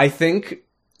 I think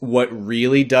what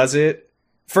really does it,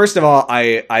 first of all,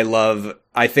 I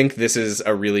think this is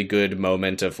a really good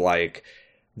moment of, like,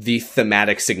 the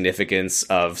thematic significance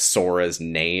of Sora's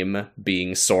name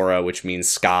being Sora, which means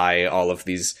sky, all of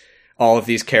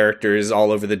these characters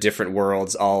all over the different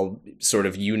worlds, all sort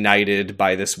of united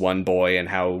by this one boy and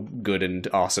how good and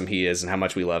awesome he is and how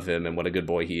much we love him and what a good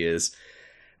boy he is.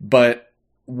 But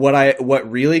what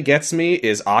really gets me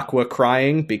is Aqua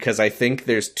crying, because I think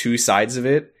there's two sides of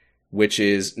it, which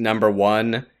is, number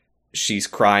one, she's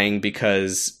crying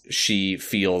because she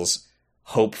feels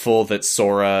hopeful that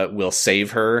Sora will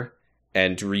save her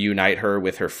and reunite her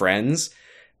with her friends.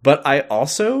 But I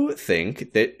also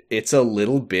think that it's a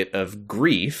little bit of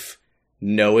grief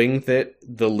knowing that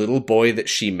the little boy that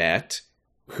she met,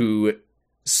 who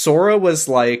Sora was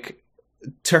like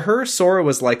to her, Sora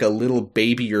was like a little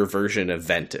babyer version of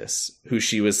Ventus, who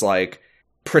she was like,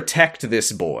 protect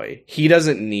this boy. He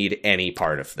doesn't need any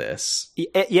part of this.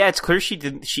 Yeah, it's clear she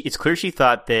didn't. It's clear she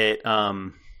thought that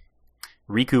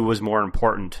Riku was more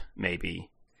important.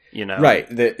 Maybe, you know, right?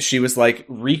 That she was like,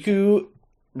 Riku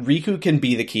can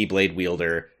be the Keyblade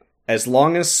wielder as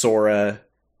long as Sora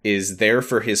is there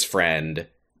for his friend.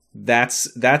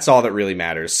 That's all that really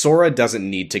matters. Sora doesn't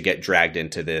need to get dragged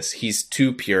into this. He's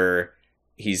too pure.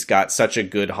 He's got such a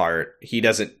good heart.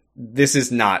 This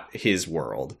is not his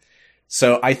world.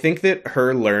 So I think that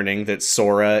her learning that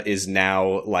Sora is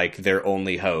now like their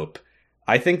only hope,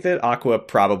 I think that Aqua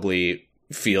probably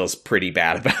feels pretty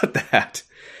bad about that.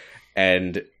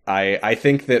 And I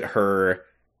think that her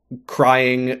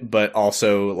crying, but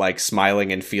also like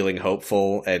smiling and feeling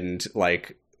hopeful and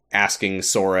like asking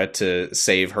Sora to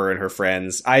save her and her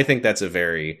friends, I think that's a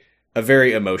very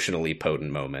emotionally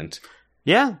potent moment.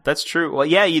 Yeah, that's true. Well,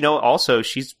 yeah, you know, also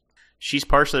she's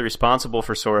partially responsible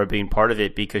for Sora being part of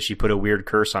it because she put a weird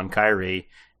curse on Kairi,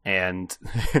 and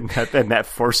that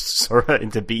forced Sora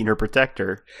into being her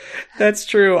protector. That's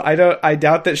true. I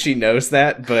doubt that she knows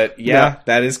that, but yeah.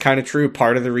 That is kind of true.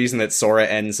 Part of the reason that Sora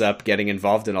ends up getting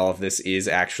involved in all of this is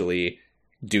actually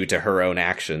due to her own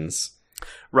actions.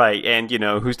 Right, and you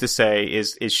know, who's to say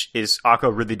is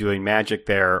Aqua really doing magic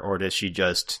there, or does she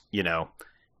just, you know,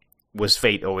 was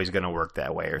fate always going to work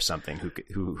that way or something?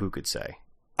 Who could say?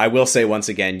 I will say once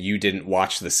again, you didn't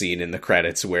watch the scene in the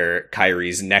credits where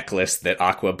Kairi's necklace that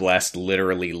Aqua blessed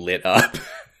literally lit up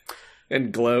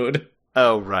and glowed.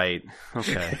 Oh, right.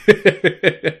 Okay.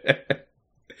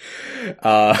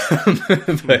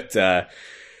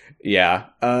 Yeah.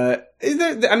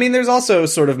 I mean, there's also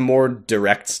sort of more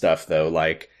direct stuff, though.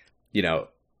 Like, you know,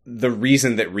 the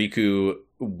reason that Riku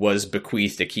was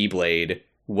bequeathed a Keyblade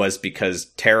was because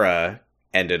Terra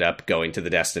ended up going to the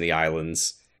Destiny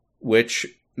Islands, which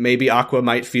maybe Aqua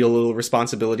might feel a little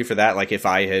responsibility for that. Like, if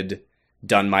I had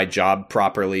done my job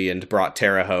properly and brought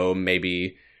Terra home,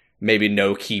 maybe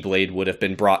no Keyblade would have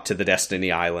been brought to the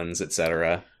Destiny Islands,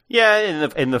 etc. Yeah,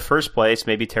 in the first place,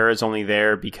 maybe Terra's only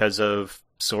there because of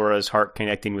Sora's heart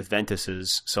connecting with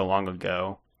Ventus's so long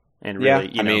ago. And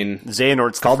really, yeah, I mean,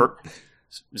 Xehanort's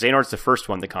the first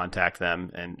one to contact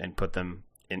them and put them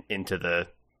into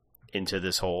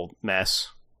this whole mess.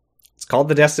 It's called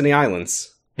the Destiny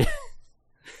Islands.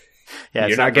 Yeah,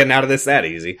 you're not getting out of this that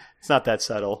easy. It's not that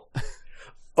subtle.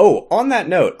 Oh, on that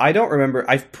note, I don't remember.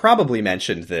 I've probably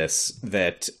mentioned this,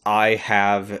 that I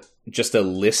have just a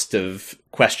list of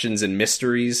questions and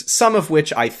mysteries, some of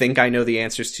which I think I know the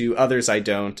answers to, others I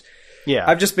don't. Yeah.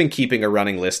 I've just been keeping a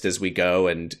running list as we go,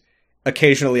 and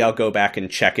occasionally I'll go back and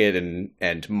check it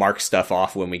and mark stuff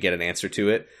off when we get an answer to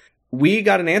it. We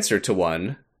got an answer to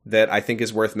one that I think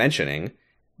is worth mentioning,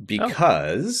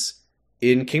 because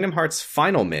in Kingdom Hearts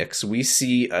Final Mix, we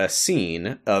see a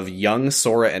scene of young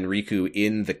Sora and Riku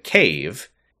in the cave,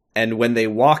 and when they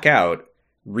walk out,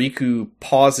 Riku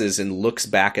pauses and looks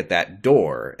back at that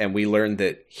door, and we learn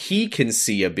that he can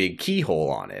see a big keyhole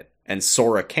on it, and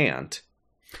Sora can't.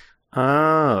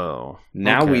 Oh.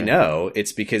 Now we know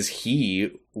it's because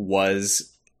he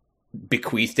was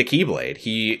bequeathed a Keyblade.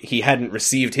 He hadn't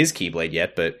received his Keyblade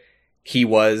yet, but he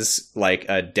was like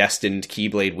a destined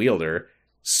Keyblade wielder.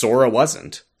 Sora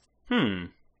wasn't.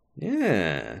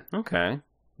 Yeah. Okay.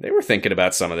 They were thinking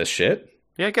about some of this shit.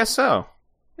 Yeah, I guess so.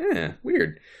 Yeah,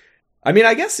 weird. I mean,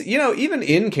 I guess, you know, even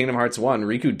in Kingdom Hearts 1,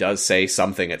 Riku does say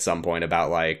something at some point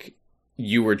about, like,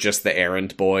 you were just the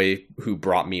errand boy who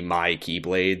brought me my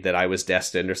Keyblade that I was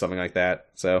destined, or something like that.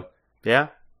 So, yeah.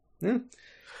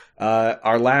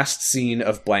 Our last scene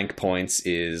of Blank Points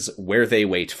is where they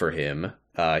wait for him.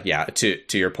 Yeah, to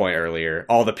your point earlier,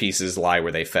 all the pieces lie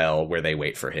where they fell, where they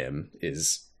wait for him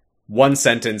is one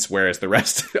sentence, whereas the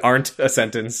rest aren't a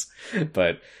sentence.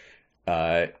 But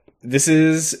this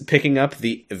is picking up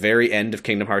the very end of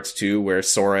Kingdom Hearts 2, where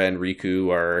Sora and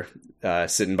Riku are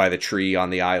sitting by the tree on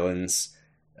the islands.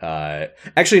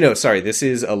 Actually, no, sorry, this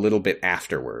is a little bit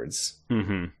afterwards.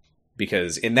 Mm-hmm.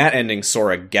 Because in that ending,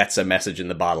 Sora gets a message in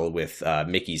the bottle with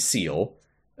Mickey's seal,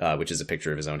 which is a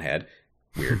picture of his own head.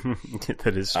 Weird.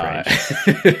 That is strange.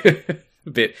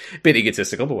 bit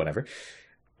egotistical, but whatever.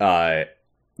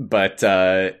 But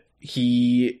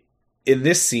he, in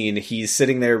this scene, he's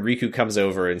sitting there. Riku comes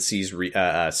over and sees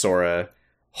Sora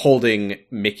holding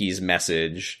Mickey's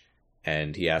message,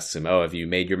 and he asks him, "Oh, have you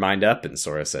made your mind up?" And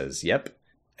Sora says, "Yep."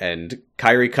 And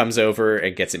Kairi comes over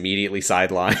and gets immediately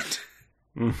sidelined.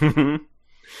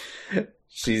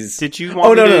 She's. Did you?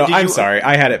 Want oh no! I'm sorry.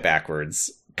 I had it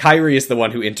backwards. Kairi is the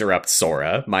one who interrupts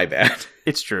Sora. My bad.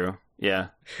 It's true. Yeah.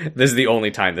 This is the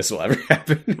only time this will ever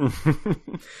happen.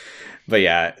 But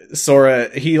yeah, Sora,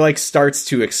 he like starts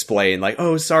to explain like,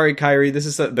 oh, sorry, Kairi, this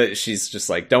is, but she's just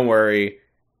like, don't worry,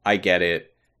 I get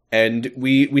it. And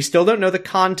we still don't know the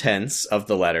contents of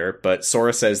the letter, but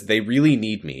Sora says they really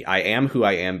need me. I am who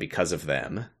I am because of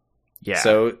them. Yeah.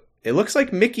 So it looks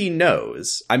like Mickey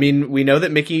knows. I mean, we know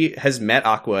that Mickey has met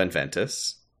Aqua and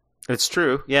Ventus. It's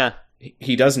true, yeah.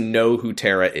 He does know who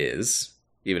Terra is,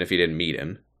 even if he didn't meet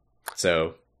him.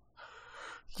 So...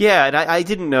 Yeah, and I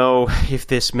didn't know if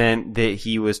this meant that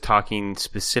he was talking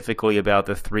specifically about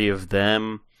the three of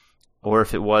them, or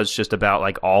if it was just about,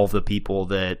 like, all the people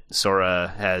that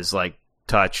Sora has, like,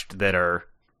 touched that are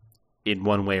in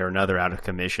one way or another out of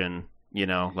commission, you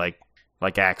know, like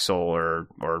Axel or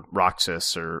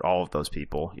Roxas or all of those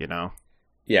people, you know?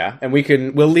 Yeah, and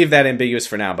we'll leave that ambiguous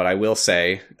for now, but I will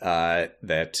say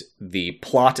that the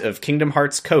plot of Kingdom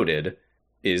Hearts Coded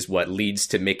is what leads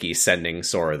to Mickey sending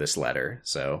Sora this letter.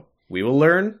 So we will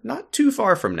learn not too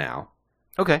far from now.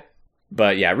 Okay.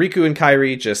 But yeah, Riku and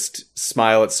Kairi just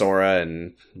smile at Sora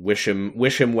and wish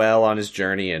him well on his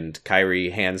journey, and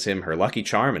Kairi hands him her lucky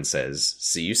charm and says,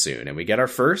 see you soon. And we get our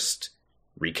first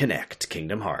Reconnect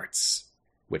Kingdom Hearts,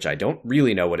 which I don't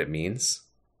really know what it means.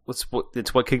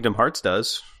 It's what Kingdom Hearts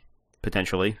does,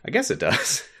 potentially. I guess it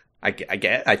does. I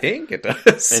think it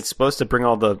does. It's supposed to bring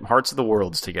all the hearts of the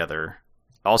worlds together.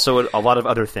 Also, a lot of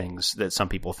other things that some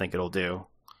people think it'll do.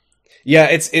 Yeah,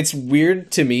 it's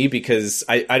weird to me because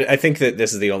I think that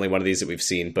this is the only one of these that we've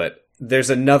seen, but there's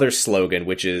another slogan,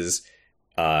 which is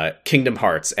Kingdom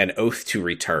Hearts, an oath to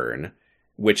return,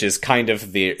 which is kind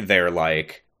of their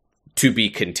like, to be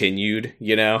continued,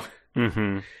 you know?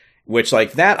 Mm-hmm. Which,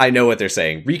 like, that, I know what they're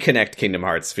saying. Reconnect Kingdom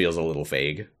Hearts feels a little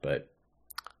vague, but...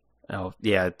 Oh,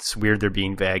 yeah, it's weird they're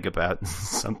being vague about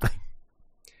something.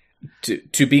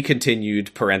 To be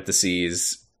continued,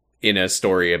 parentheses, in a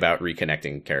story about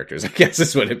reconnecting characters, I guess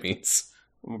is what it means.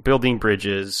 Building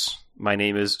bridges. My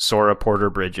name is Sora Porter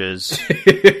Bridges.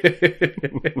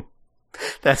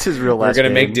 That's his real last name. We're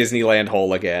gonna make Disneyland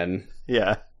whole again.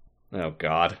 Yeah. Oh,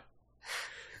 God.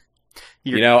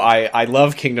 You know, I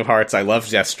love Kingdom Hearts, I love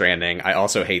Death Stranding, I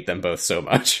also hate them both so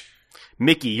much.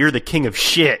 Mickey, you're the king of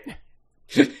shit!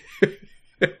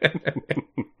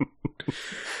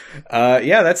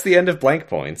 Yeah, that's the end of Blank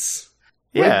Points.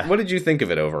 Yeah. What did you think of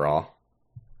it overall?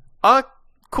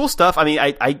 Cool stuff. I mean,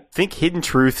 I think Hidden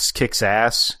Truths kicks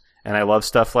ass, and I love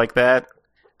stuff like that.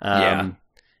 And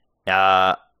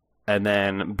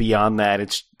then beyond that,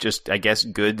 it's just, I guess,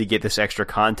 good to get this extra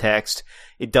context.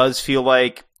 It does feel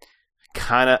like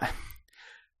kind of...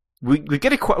 We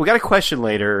got a question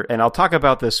later, and I'll talk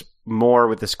about this more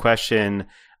with this question.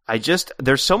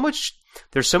 There's so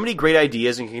many great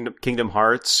ideas in Kingdom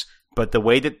Hearts, but the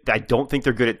way that I don't think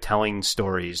they're good at telling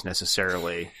stories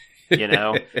necessarily, you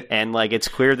know? And like, it's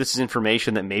clear this is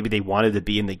information that maybe they wanted to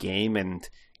be in the game and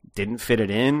didn't fit it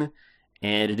in.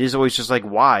 And it is always just like,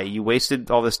 why? You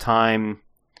wasted all this time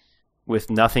with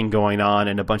nothing going on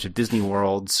in a bunch of Disney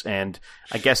worlds. And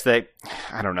I guess that,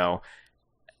 I don't know.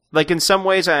 Like, in some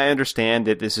ways, I understand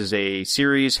that this is a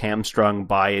series hamstrung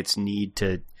by its need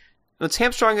to... It's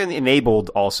hamstrung and enabled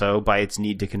also by its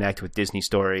need to connect with Disney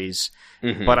stories.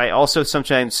 Mm-hmm. But I also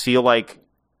sometimes feel like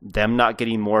them not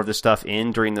getting more of the stuff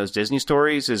in during those Disney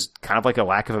stories is kind of like a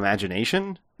lack of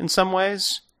imagination in some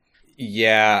ways.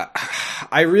 Yeah,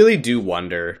 I really do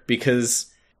wonder,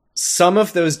 because some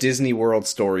of those Disney World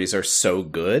stories are so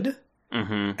good,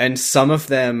 mm-hmm. and some of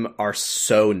them are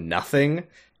so nothing,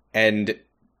 and...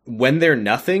 when they're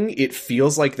nothing, it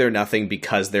feels like they're nothing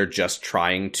because they're just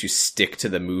trying to stick to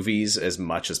the movies as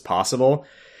much as possible.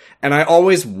 And I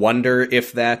always wonder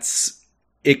if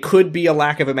it could be a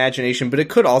lack of imagination, but it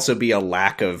could also be a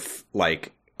lack of,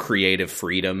 like, creative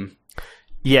freedom.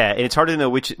 Yeah, and it's hard to know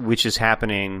which is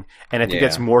happening, and I think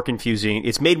that's more confusing.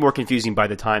 It's made more confusing by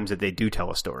the times that they do tell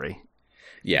a story.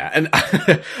 Yeah, and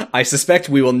I suspect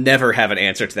we will never have an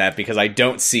answer to that, because I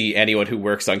don't see anyone who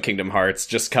works on Kingdom Hearts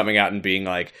just coming out and being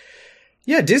like,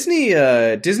 yeah, Disney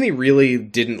really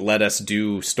didn't let us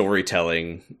do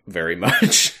storytelling very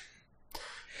much.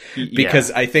 Because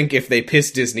I think if they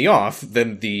piss Disney off,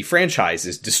 then the franchise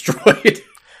is destroyed.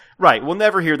 Right, we'll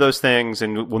never hear those things,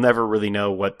 and we'll never really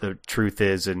know what the truth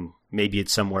is, and maybe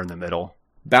it's somewhere in the middle.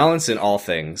 Balance in all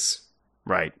things.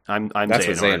 Right, I'm That's Xehanort.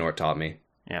 what Xehanort taught me.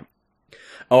 Yeah.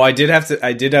 Oh, I did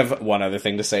have one other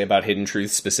thing to say about Hidden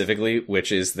Truth specifically,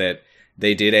 which is that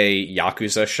they did a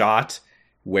Yakuza shot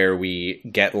where we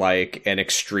get like an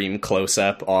extreme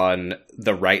close-up on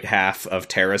the right half of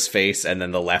Terra's face and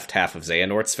then the left half of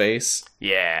Xehanort's face.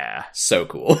 Yeah. So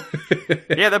cool.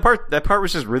 Yeah, that part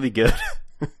was just really good.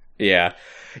 Yeah.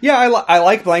 Yeah, I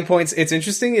like Blank Points. It's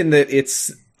interesting in that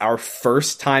our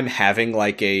first time having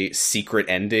like a secret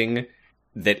ending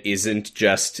that isn't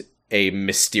just a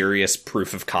mysterious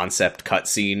proof of concept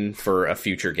cutscene for a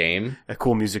future game. A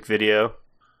cool music video.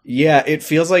 Yeah, it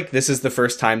feels like this is the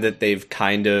first time that they've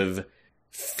kind of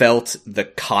felt the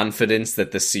confidence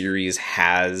that the series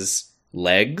has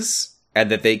legs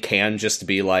and that they can just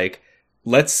be like,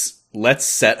 let's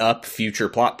set up future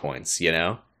plot points, you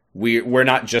know? We're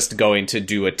not just going to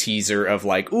do a teaser of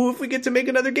like, ooh, if we get to make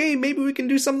another game, maybe we can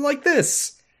do something like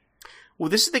this. Well,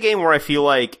 this is the game where I feel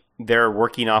like they're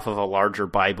working off of a larger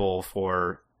Bible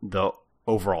for the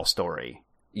overall story.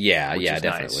 Yeah,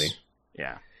 definitely.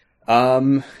 Nice.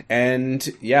 Yeah. And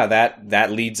yeah,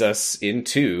 that leads us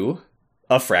into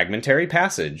a fragmentary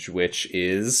passage, which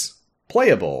is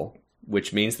playable,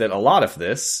 which means that a lot of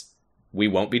this we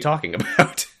won't be talking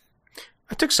about.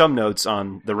 I took some notes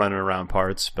on the running around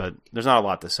parts, but there's not a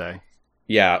lot to say.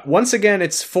 Yeah, once again,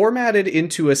 it's formatted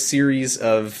into a series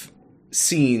of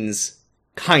scenes,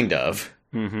 kind of.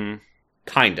 Mm-hmm.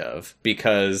 Kind of,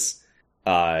 because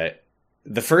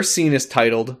the first scene is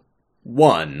titled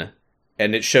 1,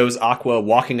 and it shows Aqua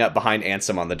walking up behind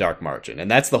Ansem on the dark margin,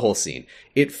 and that's the whole scene.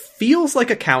 It feels like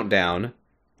a countdown,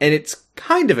 and it's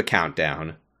kind of a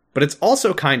countdown, but it's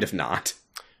also kind of not.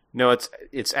 No,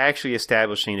 it's actually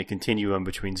establishing a continuum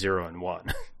between 0 and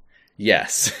 1.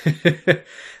 Yes.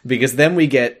 Because then we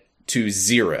get to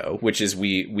 0, which is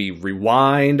we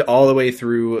rewind all the way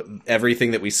through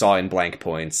everything that we saw in blank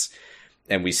points,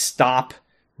 and we stop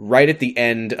right at the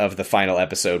end of the final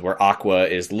episode where Aqua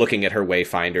is looking at her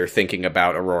Wayfinder, thinking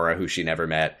about Aurora, who she never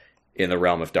met, in the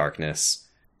Realm of Darkness.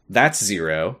 That's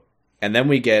 0. And then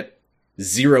we get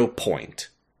 0 point,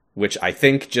 which I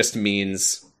think just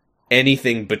means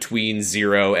anything between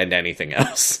 0 and anything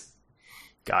else.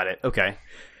 Got it. Okay.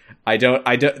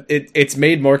 It's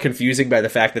made more confusing by the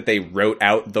fact that they wrote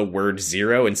out the word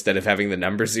 0 instead of having the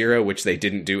number 0, which they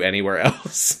didn't do anywhere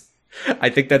else. I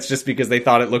think that's just because they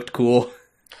thought it looked cool.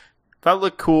 Thought it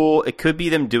looked cool. It could be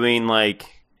them doing like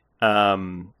a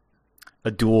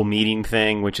dual meeting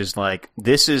thing, which is like,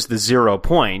 this is the 0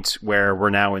 point where we're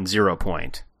now in 0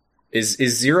 point. Is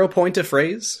 0 point a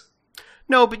phrase?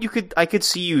 No, but I could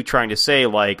see you trying to say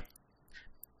like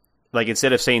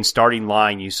instead of saying starting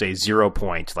line, you say 0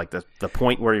 point, like the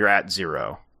point where you're at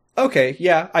 0. Okay,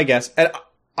 yeah, I guess. And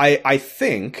I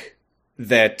think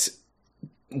that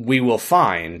we will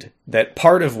find that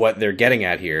part of what they're getting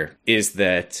at here is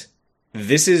that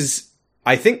this is,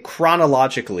 I think,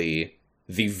 chronologically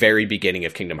the very beginning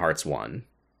of Kingdom Hearts 1.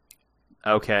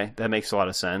 Okay, that makes a lot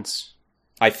of sense.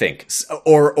 I think.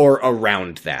 Or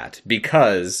around that.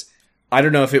 Because I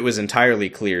don't know if it was entirely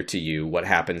clear to you what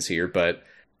happens here, but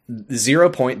 0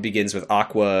 point begins with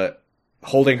Aqua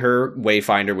holding her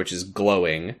Wayfinder, which is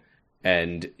glowing,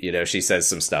 and, you know, she says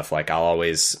some stuff like, I'll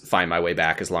always find my way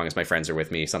back as long as my friends are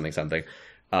with me, something.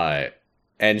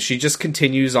 And she just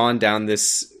continues on down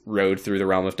this road through the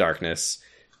Realm of Darkness,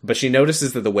 but she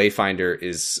notices that the Wayfinder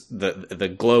is,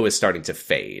 the glow is starting to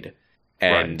fade.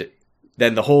 And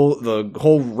then the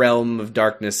whole Realm of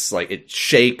Darkness, like, it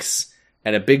shakes,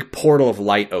 and a big portal of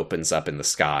light opens up in the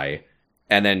sky.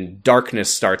 And then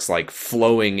darkness starts, like,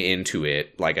 flowing into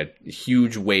it, like a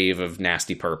huge wave of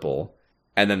nasty purple.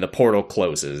 And then the portal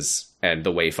closes, and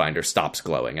the Wayfinder stops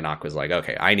glowing. And Aqua's like,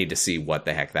 okay, I need to see what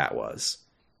the heck that was.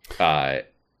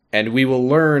 And we will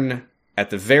learn at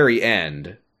the very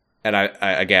end, and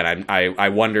I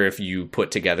wonder if you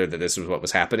put together that this was what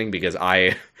was happening, because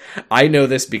I know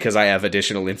this because I have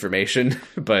additional information,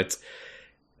 but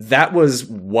that was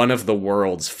one of the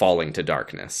worlds falling to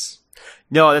darkness.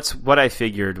 No, that's what I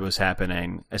figured was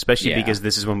happening, especially because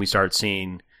this is when we start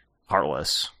seeing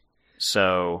Heartless.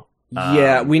 So,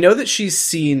 yeah, we know that she's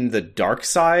seen the dark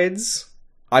sides.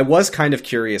 I was kind of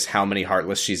curious how many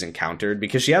Heartless she's encountered,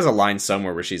 because she has a line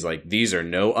somewhere where she's like, these are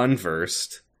no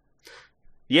unversed.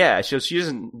 Yeah, so she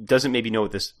doesn't maybe know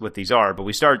what these are, but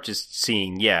we start just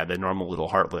seeing, the normal little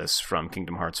Heartless from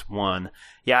Kingdom Hearts 1.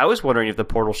 Yeah, I was wondering if the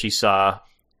portal she saw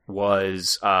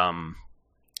was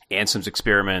Ansem's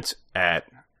experiment at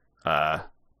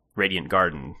Radiant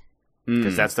Garden,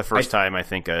 because that's the first time I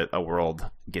think a world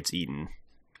gets eaten.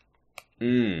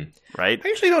 Right? I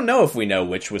actually don't know if we know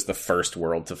which was the first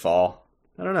world to fall.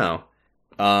 I don't know.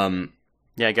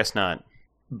 Yeah, I guess not.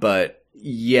 But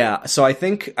yeah, so I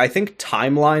think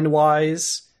timeline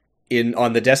wise,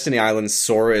 on the Destiny Islands,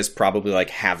 Sora is probably like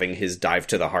having his dive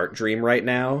to the heart dream right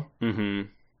now.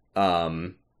 Mm-hmm.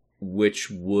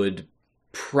 Which would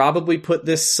probably put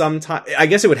this sometime. I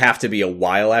guess it would have to be a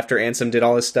while after Ansem did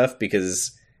all his stuff,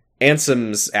 because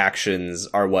Ansem's actions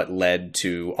are what led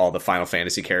to all the Final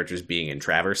Fantasy characters being in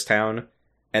Traverse Town,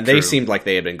 and they seemed like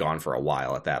they had been gone for a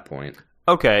while at that point.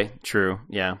 Okay, true.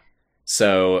 Yeah.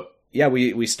 So, yeah,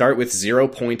 we start with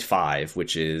 0.5,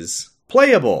 which is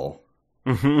playable.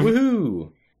 Mm-hmm.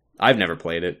 Woohoo! I've never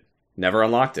played it. Never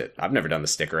unlocked it. I've never done the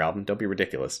sticker album. Don't be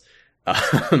ridiculous.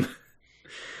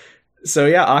 So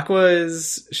yeah,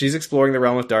 she's exploring the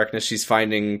realm of darkness. She's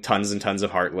finding tons and tons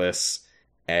of Heartless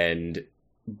and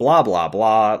blah, blah,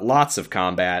 blah. Lots of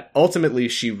combat. Ultimately,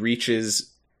 she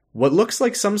reaches what looks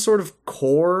like some sort of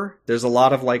core. There's a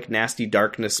lot of like nasty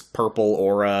darkness, purple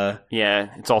aura. Yeah,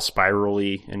 it's all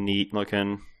spirally and neat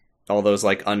looking. All those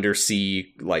like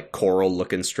undersea, like coral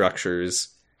looking structures.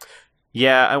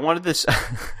 Yeah, I wanted this.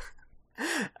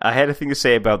 I had a thing to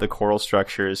say about the coral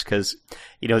structures because,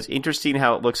 it's interesting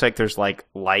how it looks like there's like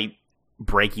light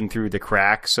breaking through the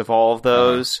cracks of all of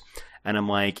those. And I'm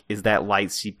like, is that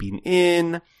light seeping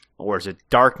in, or is it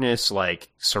darkness like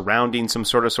surrounding some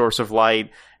sort of source of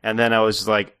light? And then I was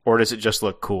like, or does it just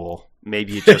look cool?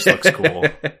 Maybe it just looks cool.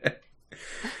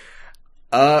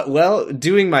 Well,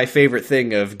 doing my favorite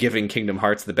thing of giving Kingdom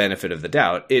Hearts the benefit of the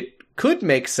doubt, it could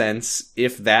make sense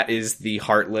if that is the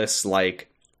Heartless, like,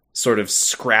 sort of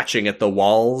scratching at the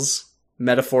walls,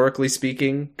 metaphorically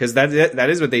speaking, because that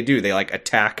is what they do. They like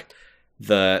attack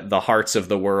the hearts of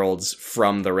the worlds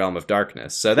from the realm of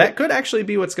darkness. So that could actually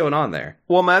be what's going on there.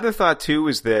 Well, my other thought too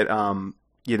is that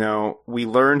we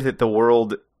learned that the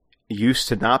world used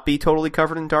to not be totally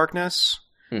covered in darkness,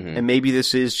 and maybe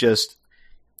this is just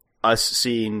us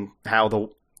seeing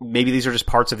how maybe these are just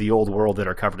parts of the old world that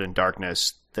are covered in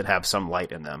darkness that have some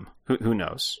light in them. Who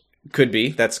knows? Could be.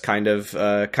 That's kind of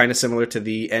similar to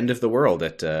the end of the world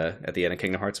at the end of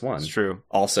Kingdom Hearts 1. It's true.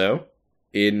 Also,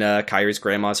 in Kairi's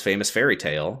grandma's famous fairy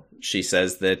tale, she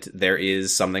says that there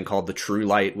is something called the true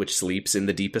light which sleeps in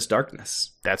the deepest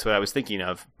darkness. That's what I was thinking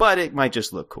of, but it might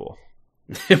just look cool.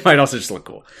 It might also just look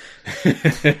cool.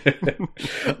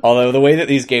 Although the way that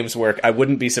these games work, I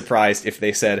wouldn't be surprised if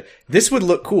they said, this would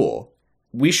look cool.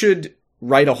 We should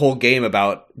write a whole game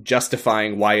about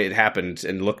justifying why it happened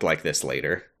and looked like this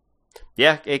later.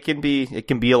 Yeah, it can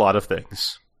be a lot of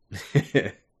things.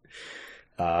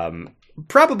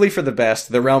 Probably for the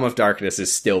best. The Realm of Darkness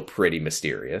is still pretty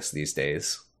mysterious these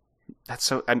days. That's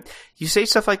so. You say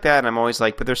stuff like that, and I'm always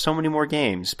like, but there's so many more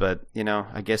games. But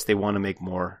I guess they want to make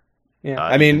more. Yeah,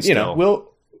 I mean,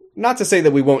 we'll not to say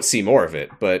that we won't see more of it,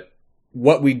 but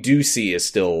what we do see is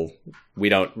still we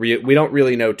don't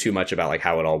really know too much about like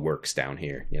how it all works down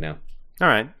here. All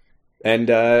right. And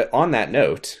on that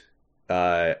note.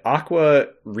 Aqua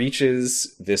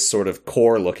reaches this sort of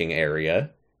core-looking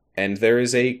area, and there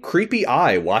is a creepy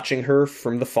eye watching her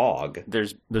from the fog.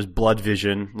 There's blood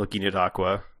vision looking at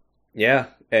Aqua. Yeah,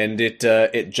 and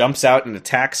it jumps out and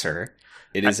attacks her.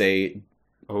 It is a...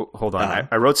 Oh, hold on.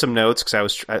 I wrote some notes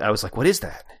because I was like, what is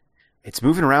that? It's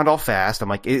moving around all fast. I'm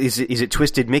like, is it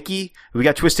Twisted Mickey? We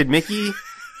got Twisted Mickey,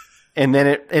 and then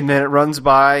it runs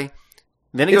by.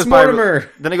 Then it goes Mortimer.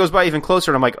 Then it goes by even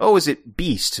closer, and I'm like, "Oh, is it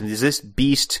Beast? Is this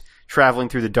Beast traveling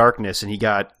through the darkness?" And he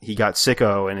got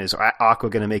sicko, and is Aqua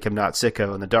going to make him not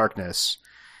sicko in the darkness?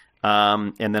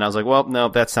 And then I was like, "Well, no,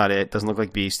 that's not it. Doesn't look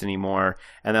like Beast anymore."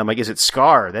 And then I'm like, "Is it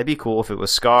Scar? That'd be cool if it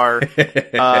was Scar."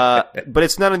 But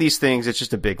it's none of these things. It's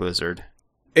just a big lizard.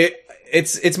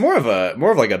 It's more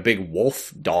of like a big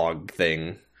wolf dog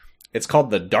thing. It's called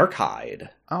the Darkhide.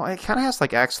 Oh, it kind of has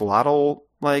like axolotl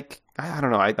like. I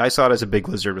don't know. I saw it as a big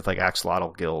lizard with like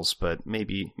axolotl gills, but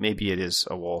maybe it is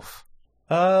a wolf.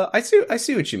 I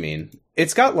see what you mean.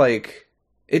 It's got like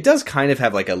it does kind of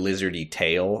have like a lizardy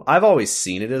tail. I've always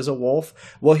seen it as a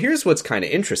wolf. Well, here's what's kind of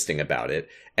interesting about it,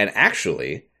 and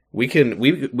actually we can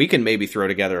maybe throw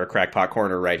together a crackpot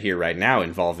corner right here, right now,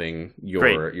 involving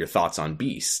your thoughts on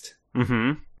Beast.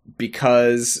 Mm-hmm.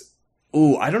 Because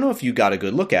I don't know if you got a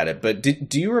good look at it, but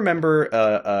do you remember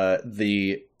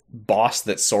the boss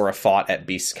that Sora fought at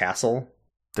Beast's castle?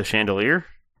 The chandelier?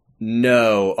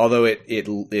 No, although it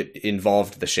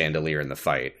involved the chandelier in the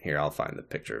fight. Here, I'll find the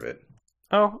picture of it.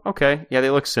 Oh, okay. Yeah, they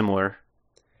look similar.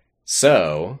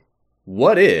 So,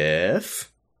 what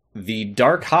if the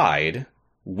Darkhide,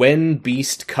 when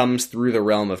Beast comes through the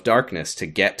realm of darkness to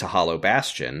get to Hollow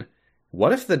Bastion,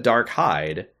 what if the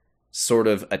Darkhide sort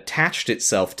of attached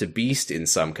itself to Beast in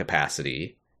some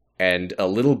capacity, and a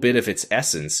little bit of its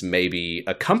essence maybe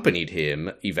accompanied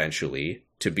him eventually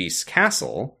to Beast's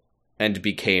castle and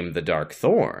became the Dark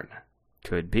Thorn?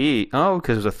 Could be. Oh,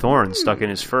 because there's a thorn stuck in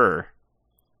his fur.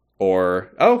 Or,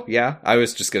 yeah, I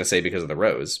was just going to say because of the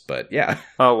rose, but yeah.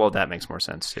 Oh, well, that makes more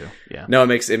sense too. Yeah. No,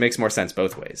 it makes more sense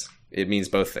both ways. It means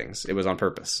both things. It was on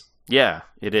purpose. Yeah,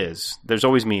 it is. There's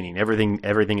always meaning. Everything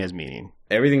has meaning.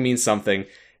 Everything means something.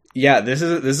 Yeah, this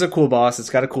is a cool boss. It's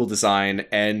got a cool design,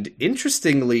 and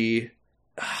interestingly,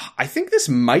 I think this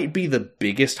might be the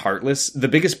biggest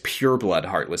pureblood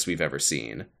Heartless we've ever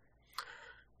seen.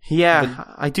 Yeah,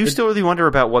 I do still really wonder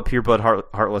about what pureblood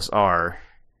Heartless are.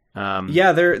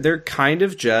 Yeah, they're kind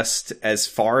of just, as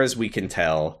far as we can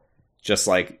tell, just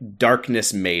like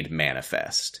darkness made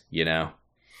manifest, you know?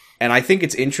 And I think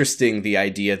it's interesting, the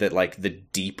idea that like the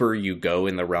deeper you go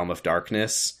in the realm of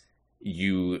darkness,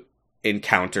 you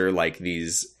encounter like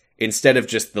these, instead of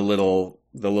just the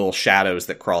little shadows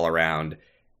that crawl around,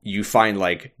 you find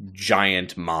like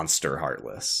giant monster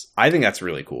Heartless. I think that's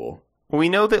really cool. Well, we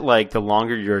know that like the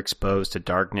longer you're exposed to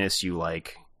darkness, you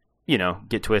like, you know,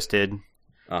 get twisted.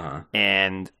 Uh-huh.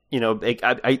 And, you know,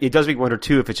 it does make me wonder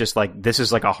too if it's just like, this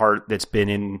is like a heart that's been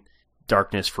in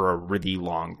darkness for a really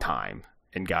long time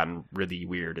and gotten really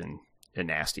weird and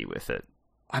nasty with it.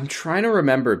 I'm trying to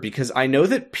remember, because I know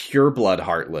that pureblood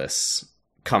Heartless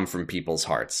come from people's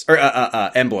hearts, or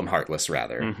Emblem Heartless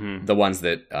rather, the ones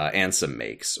that Ansem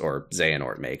makes, or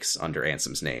Xehanort makes under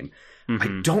Ansem's name.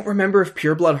 I don't remember if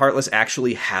pureblood Heartless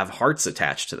actually have hearts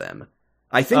attached to them.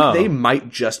 I think they might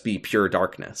just be pure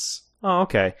darkness. Oh,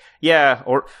 okay. Yeah,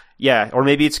 or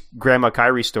maybe it's Grandma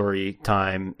Kyrie's story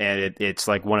time, and it's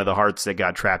like one of the hearts that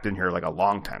got trapped in here like a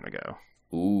long time ago.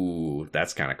 Ooh,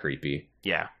 that's kind of creepy.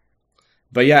 Yeah.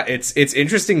 But yeah, it's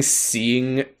interesting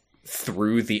seeing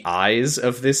through the eyes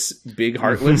of this big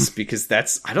Heartless, because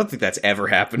I don't think that's ever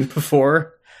happened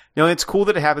before. No, it's cool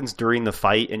that it happens during the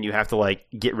fight, and you have to like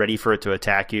get ready for it to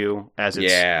attack you as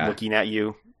it's looking at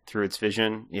you through its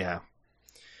vision. Yeah.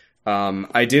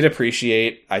 I did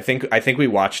appreciate, I think we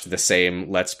watched the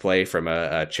same Let's Play from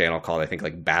a channel called, I think,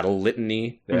 like Battle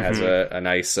Litany, that has a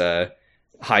nice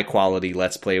high quality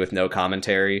Let's Play with no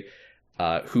commentary,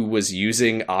 who was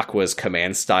using Aqua's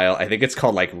command style. I think it's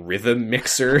called like Rhythm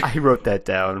Mixer. I wrote that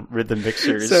down. Rhythm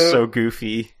Mixer is so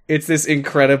goofy. It's this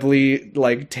incredibly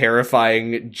like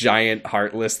terrifying giant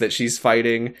Heartless that she's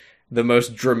fighting, the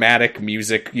most dramatic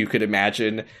music you could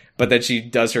imagine, but then she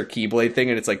does her Keyblade thing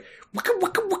and it's like, waka,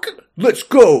 waka, waka, let's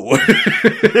go.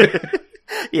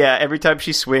 Yeah, every time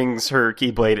she swings her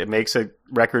Keyblade, it makes a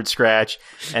record scratch,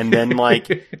 and then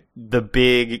like the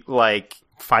big like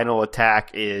final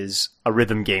attack is a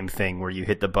rhythm game thing where you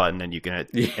hit the button and you can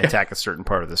attack a certain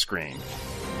part of the screen.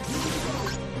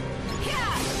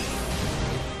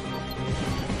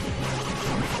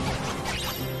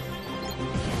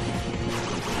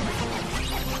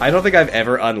 I don't think I've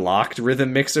ever unlocked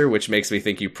Rhythm Mixer, which makes me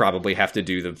think you probably have to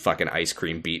do the fucking ice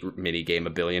cream beat minigame a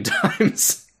billion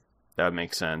times. That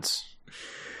makes sense.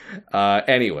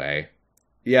 Anyway.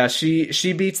 Yeah,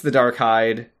 she beats the Dark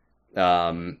Hide,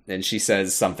 and she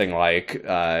says something like,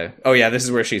 oh yeah, this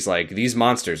is where she's like, these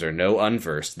monsters are no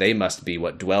unversed. They must be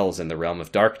what dwells in the realm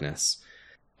of darkness.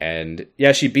 And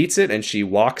yeah, she beats it, and she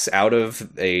walks out of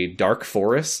a dark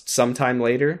forest sometime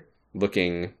later,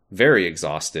 looking very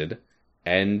exhausted.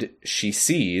 And she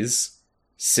sees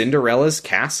Cinderella's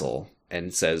castle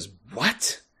and says,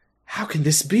 what? How can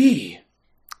this be?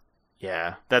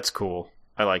 Yeah, that's cool.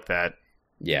 I like that.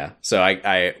 Yeah, so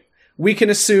we can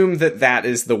assume that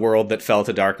is the world that fell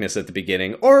to darkness at the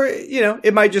beginning. Or, you know,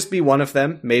 it might just be one of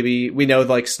them. Maybe we know,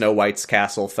 like, Snow White's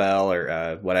castle fell,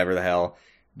 or whatever the hell.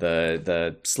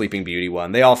 The Sleeping Beauty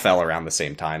one. They all fell around the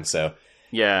same time, so.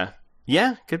 Yeah,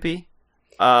 could be.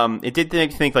 It did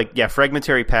think like, yeah,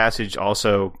 Fragmentary Passage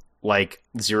also, like,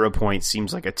 0 Point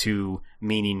seems like a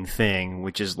two-meaning thing,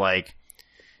 which is like,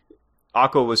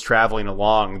 Aqua was traveling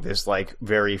along this, like,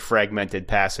 very fragmented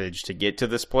passage to get to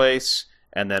this place,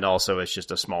 and then also it's just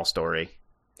a small story.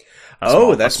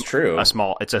 That's true.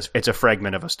 It's a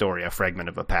fragment of a story, a fragment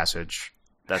of a passage.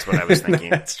 That's what I was thinking.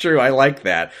 That's true. I like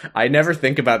that. I never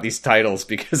think about these titles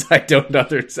because I don't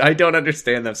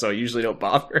understand them, so I usually don't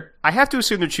bother. I have to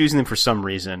assume they're choosing them for some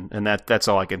reason, and that's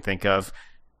all I can think of.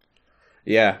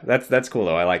 Yeah, that's cool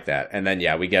though. I like that. And then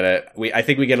yeah, I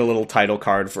think we get a little title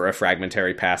card for a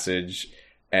Fragmentary Passage,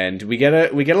 and we get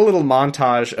a little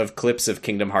montage of clips of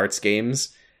Kingdom Hearts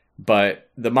games, but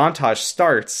the montage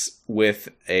starts with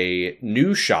a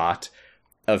new shot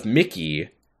of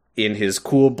Mickey in his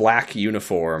cool black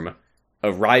uniform,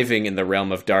 arriving in the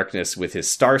realm of darkness with his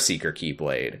Starseeker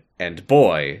Keyblade. And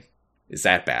boy, is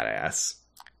that badass.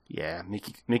 Yeah,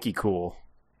 Mickey cool.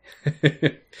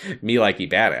 Me likey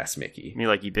badass Mickey. Me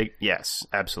likey big, yes,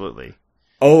 absolutely.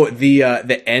 Oh, the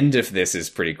end of this is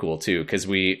pretty cool too, because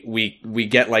we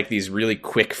get like these really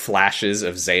quick flashes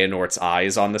of Xehanort's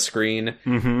eyes on the screen,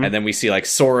 and then we see like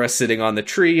Sora sitting on the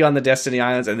tree on the Destiny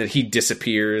Islands, and then he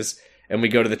disappears. And we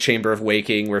go to the Chamber of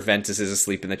Waking where Ventus is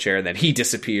asleep in the chair, and then he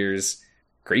disappears.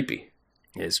 Creepy.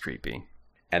 It is creepy.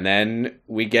 And then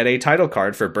we get a title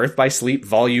card for Birth by Sleep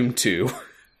Volume 2.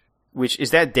 Which,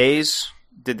 is that Days?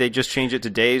 Did they just change it to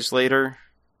days later?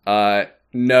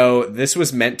 No, this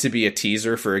was meant to be a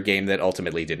teaser for a game that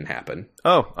ultimately didn't happen.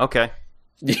 Oh, okay.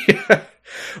 Yeah.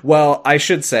 Well, I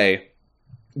should say,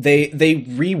 they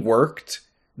reworked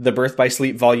the Birth by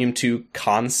Sleep Volume 2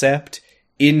 concept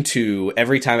into,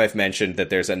 every time I've mentioned that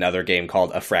there's another game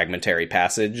called A Fragmentary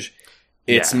Passage,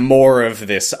 it's more of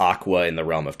this Aqua in the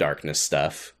Realm of Darkness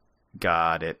stuff.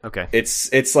 Got it. Okay.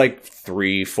 It's like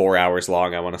 3-4 hours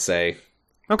long, I want to say.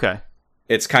 Okay.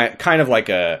 It's kind of like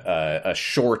a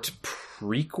short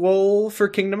prequel for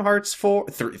Kingdom Hearts 4.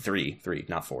 3,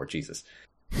 not 4, Jesus.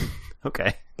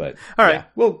 Okay. But all right, yeah,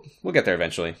 we'll get there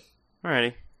eventually.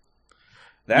 Alrighty.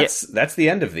 That's the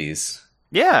end of these.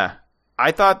 Yeah.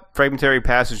 I thought Fragmentary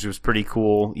Passage was pretty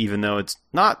cool, even though it's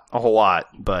not a whole lot,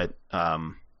 but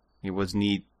it was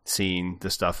neat seeing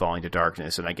the stuff falling to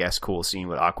darkness, and I guess cool seeing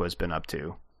what Aqua's been up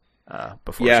to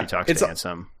before she talks to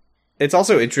Ansem. It's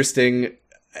also interesting,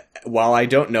 while I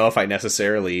don't know if I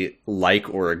necessarily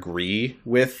like or agree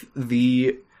with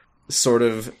the sort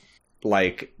of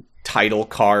like title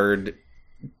card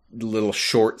little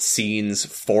short scenes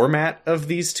format of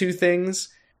these two things,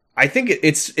 I think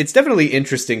it's definitely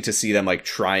interesting to see them like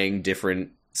trying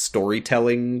different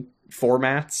storytelling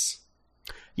formats.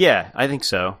 Yeah, I think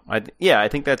so. I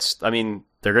think that's, I mean,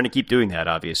 they're going to keep doing that,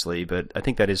 obviously, but I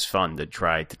think that is fun to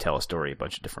try to tell a story a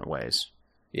bunch of different ways.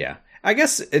 Yeah. I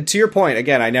guess, to your point,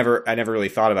 again, I never really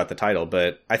thought about the title,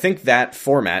 but I think that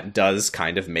format does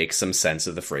kind of make some sense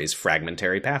of the phrase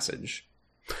fragmentary passage.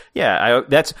 Yeah,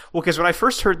 because when I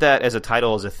first heard that as a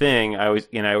title, as a thing, I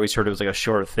always heard it was like a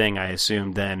short thing. I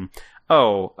assumed then,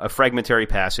 a fragmentary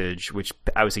passage, which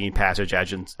I was thinking passage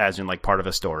as in like part of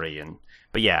a story.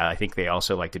 But yeah, I think they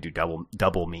also like to do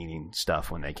double meaning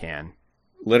stuff when they can.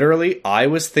 Literally, I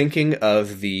was thinking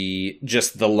of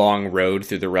just the long road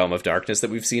through the realm of darkness that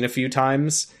we've seen a few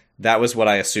times. That was what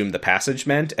I assumed the passage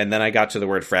meant, and then I got to the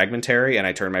word fragmentary, and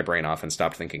I turned my brain off and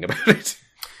stopped thinking about it.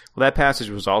 Well, that passage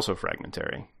was also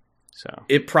fragmentary, so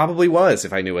it probably was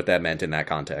if I knew what that meant in that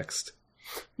context.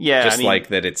 Yeah, just like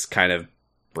that, it's kind of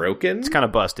broken. It's kind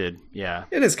of busted. Yeah,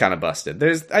 it is kind of busted.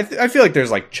 I feel like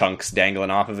there's like chunks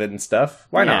dangling off of it and stuff.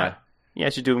 Why not? Yeah,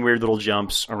 she's doing weird little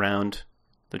jumps around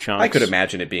the chunks. I could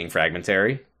imagine it being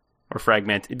fragmentary or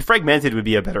fragmented. Fragmented would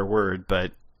be a better word,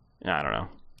 but I don't know.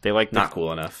 They like not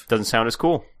cool enough. Doesn't sound as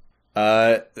cool.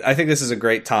 I think this is a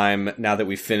great time, now that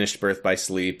we've finished Birth by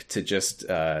Sleep, to just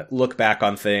look back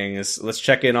on things. Let's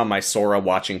check in on my Sora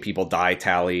watching people die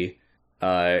tally.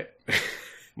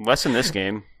 Less in this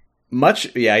game.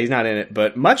 He's not in it,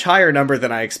 but much higher number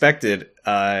than I expected,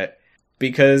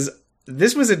 because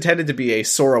this was intended to be a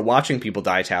Sora watching people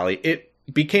die tally. It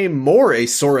became more a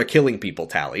Sora killing people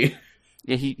tally.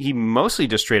 Yeah, he mostly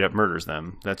just straight up murders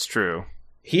them. That's true.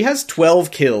 He has 12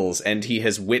 kills, and he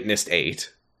has witnessed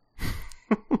 8.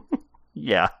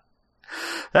 Yeah.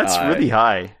 That's really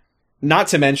high. Not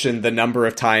to mention the number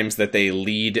of times that they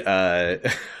lead a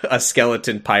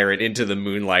skeleton pirate into the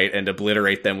moonlight and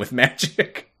obliterate them with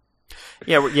magic.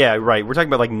 Yeah, right. We're talking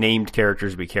about like named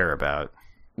characters we care about.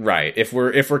 Right. If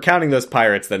we're counting those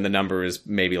pirates, then the number is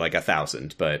maybe like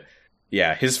 1,000. But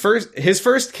yeah, his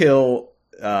first kill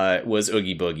was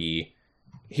Oogie Boogie.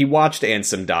 He watched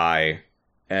Ansem die.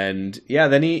 And yeah,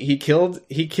 then he killed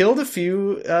a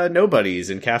few nobodies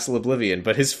in Castle Oblivion,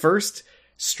 but his first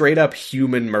straight up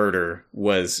human murder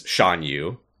was Shan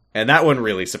Yu, and that one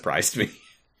really surprised me.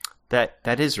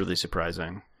 That is really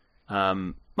surprising.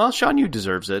 Well, Shan Yu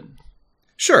deserves it.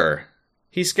 Sure,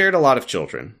 he scared a lot of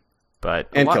children, killed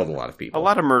a lot of people. A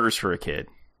lot of murders for a kid.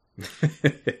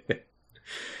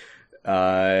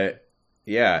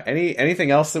 Yeah.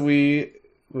 Anything else that we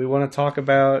want to talk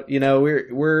about? You know,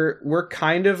 we're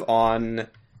kind of on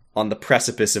the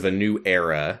precipice of a new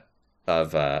era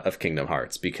of Kingdom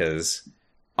Hearts, because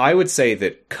I would say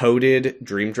that Coded,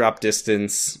 Dream Drop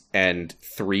Distance, and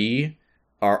 3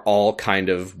 are all kind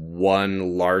of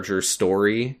one larger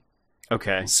story.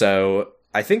 Okay. So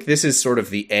I think this is sort of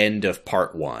the end of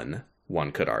part 1,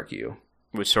 one could argue.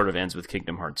 Which sort of ends with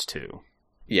Kingdom Hearts 2.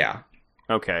 Yeah.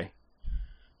 Okay.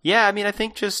 Yeah, I mean, I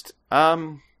think just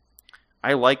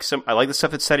I like the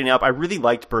stuff it's setting up. I really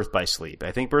liked Birth by Sleep.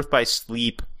 I think Birth by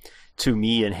Sleep, to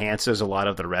me, enhances a lot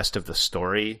of the rest of the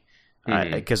story.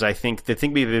 Because I think the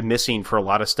thing we've been missing for a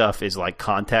lot of stuff is like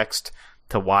context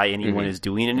to why anyone is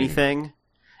doing anything.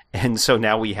 And so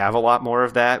now we have a lot more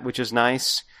of that, which is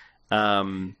nice.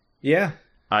 Yeah.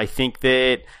 I think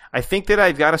that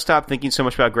I've got to stop thinking so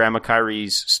much about Grandma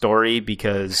Kyrie's story,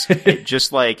 because it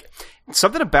just like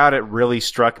something about it really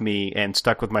struck me and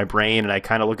stuck with my brain, and I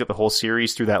kind of look at the whole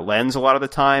series through that lens a lot of the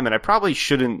time, and I probably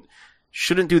shouldn't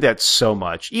shouldn't do that so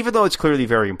much. Even though it's clearly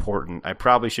very important, I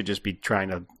probably should just be trying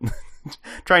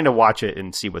to watch it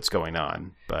and see what's going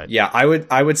on. But yeah,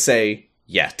 I would say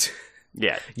yet.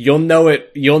 Yeah. You'll know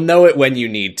it when you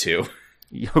need to.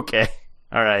 Okay.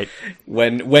 All right.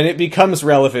 When it becomes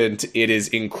relevant, it is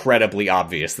incredibly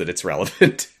obvious that it's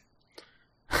relevant.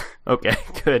 Okay,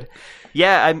 good.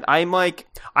 Yeah, I'm like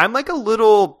a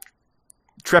little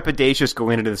trepidatious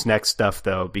going into this next stuff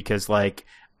though, because like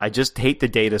I just hate the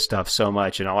data stuff so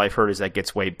much, and all I've heard is that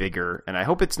gets way bigger, and I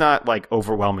hope it's not like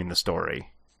overwhelming the story.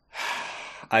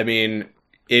 I mean,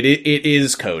 it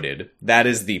is coded. That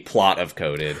is the plot of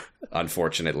Coded,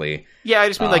 unfortunately. Yeah, I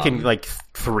just mean like in like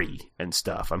 3 and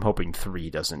stuff. I'm hoping 3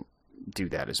 doesn't do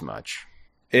that as much.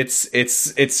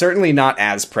 It's certainly not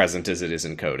as present as it is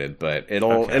in Coded, but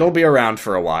it'll be around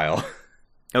for a while.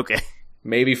 Okay.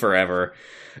 Maybe forever.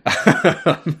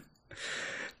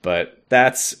 But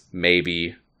that's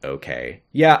maybe okay.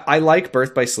 Yeah, I like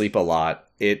Birth by Sleep a lot.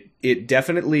 It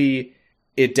definitely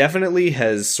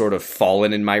has sort of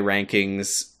fallen in my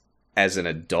rankings as an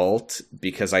adult,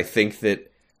 because I think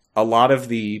that a lot of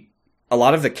the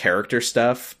character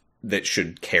stuff that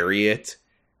should carry it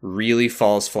really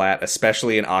falls flat,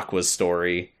 especially in Aqua's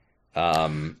story.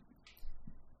 That's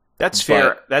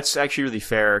fair. That's actually really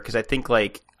fair, because I think,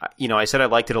 like, you know, I said I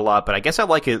liked it a lot, but I guess I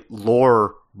like it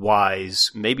lore-wise.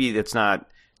 Maybe it's not...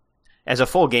 As a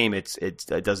full game, it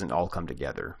doesn't all come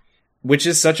together. Which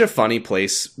is such a funny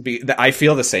place. I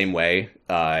feel the same way.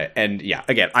 And yeah,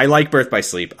 again, I like Birth by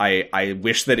Sleep. I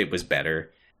wish that it was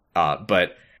better.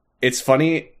 But it's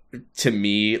funny to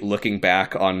me looking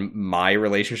back on my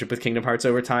relationship with Kingdom Hearts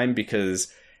over time,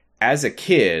 because as a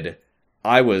kid,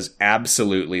 I was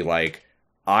absolutely like,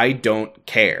 I don't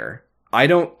care. I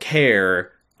don't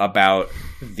care about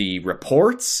the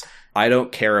reports. I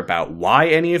don't care about why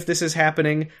any of this is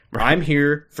happening. Right. I'm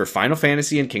here for Final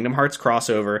Fantasy and Kingdom Hearts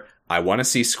crossover. I want to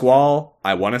see Squall.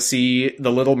 I want to see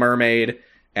The Little Mermaid.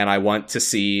 And I want to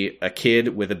see a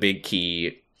kid with a big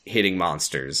key hitting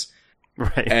monsters.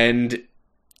 Right. And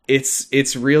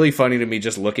it's really funny to me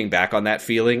just looking back on that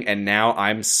feeling. And now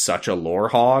I'm such a lore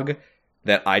hog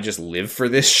that I just live for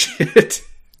this shit.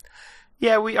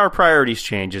 Yeah, our priorities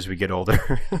change as we get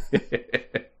older.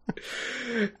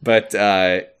 But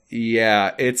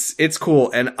yeah, it's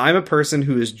cool. And I'm a person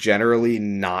who is generally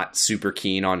not super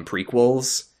keen on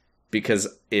prequels, because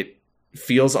it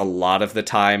feels a lot of the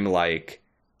time like,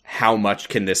 how much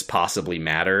can this possibly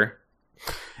matter?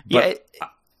 But yeah,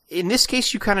 in this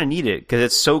case, you kind of need it, because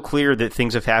it's so clear that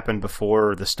things have happened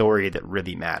before the story that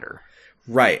really matter.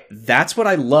 Right. That's what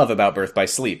I love about Birth by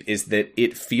Sleep, is that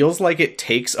it feels like it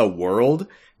takes a world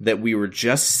that we were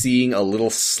just seeing a little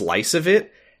slice of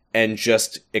it and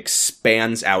just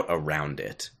expands out around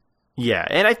it. Yeah,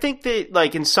 and I think that,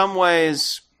 like, in some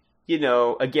ways, you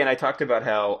know, again, I talked about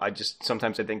how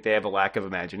sometimes I think they have a lack of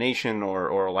imagination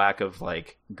or a lack of,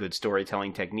 like, good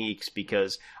storytelling techniques,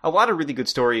 because a lot of really good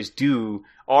stories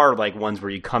are like ones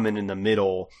where you come in the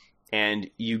middle and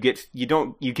you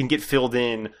can get filled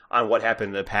in on what happened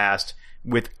in the past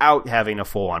without having a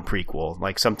full-on prequel.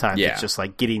 Like, sometimes it's just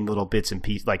like getting little bits and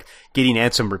pieces, like getting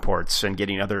Ansem reports and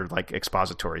getting other, like,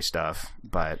 expository stuff.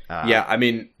 But yeah, I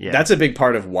mean, that's a big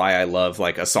part of why I love,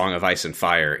 like, A Song of Ice and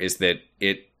Fire, is that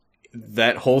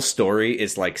that whole story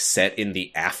is, like, set in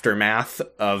the aftermath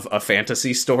of a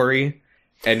fantasy story,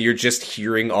 and you're just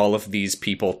hearing all of these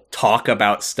people talk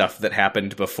about stuff that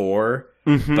happened before,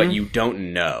 but you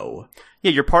don't know. Yeah,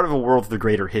 you're part of a world of the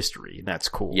greater history, and that's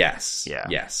cool. Yes. Yeah.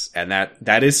 Yes. And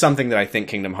that is something that I think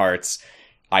Kingdom Hearts,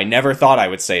 I never thought I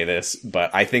would say this, but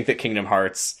I think that Kingdom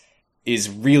Hearts is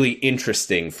really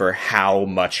interesting for how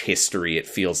much history it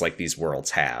feels like these worlds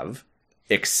have,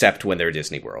 except when they're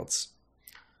Disney worlds.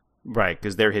 Right,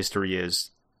 because their history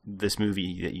is this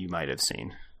movie that you might have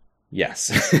seen. Yes.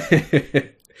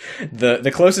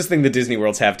 The closest thing the Disney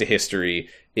worlds have to history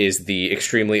is the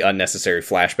extremely unnecessary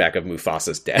flashback of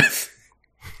Mufasa's death.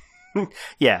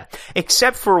 Yeah,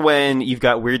 except for when you've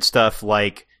got weird stuff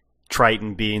like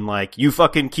Triton being like, "You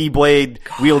fucking Keyblade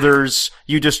wielders,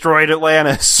 you destroyed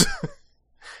Atlantis."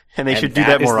 And they should do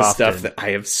that more often. Stuff that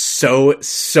I am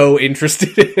so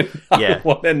interested in. Yeah. I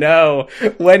want to know,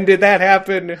 when did that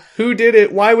happen? Who did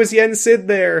it? Why was Yen Sid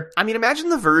there? I mean, imagine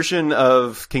the version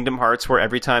of Kingdom Hearts where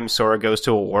every time Sora goes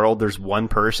to a world, there's one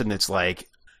person that's like,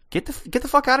 get the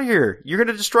fuck out of here. You're going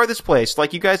to destroy this place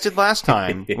like you guys did last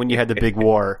time when you had the big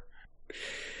war.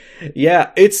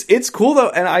 Yeah, it's cool though,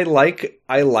 and I like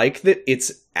that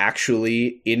it's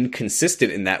actually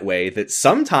inconsistent in that way, that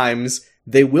sometimes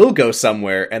they will go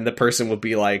somewhere and the person will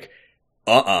be like,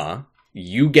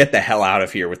 you get the hell out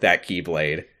of here with that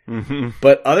Keyblade. Mm-hmm.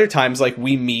 But other times, like,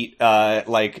 we meet,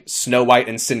 like, Snow White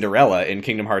and Cinderella in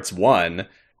Kingdom Hearts 1,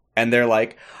 and they're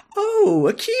like, oh,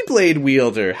 a Keyblade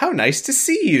wielder, how nice to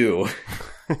see you.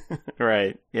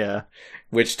 Right, yeah.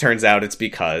 Which turns out it's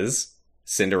because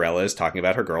Cinderella is talking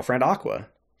about her girlfriend, Aqua.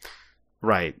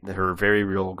 Right, her very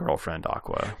real girlfriend,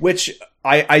 Aqua. Which,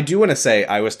 I do want to say,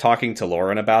 I was talking to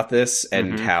Lauren about this,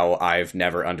 and Mm-hmm. how I've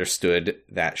never understood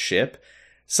that ship.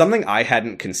 Something I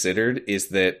hadn't considered is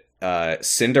that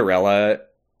Cinderella,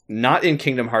 not in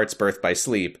Kingdom Hearts Birth by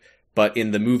Sleep, but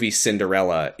in the movie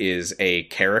Cinderella, is a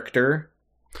character.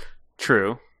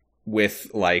 True.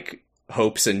 With, like,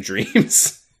 hopes and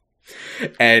dreams.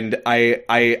 And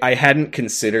I hadn't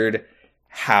considered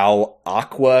how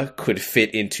Aqua could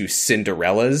fit into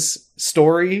Cinderella's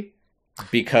story,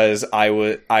 because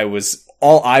all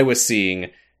I was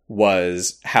seeing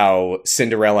was how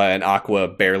Cinderella and Aqua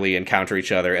barely encounter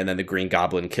each other, and then the Green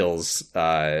Goblin kills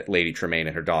Lady Tremaine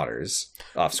and her daughters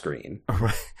off screen.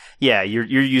 Yeah, you're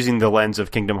using the lens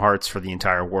of Kingdom Hearts for the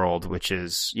entire world, which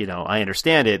is, I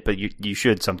understand it, but you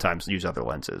should sometimes use other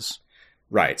lenses.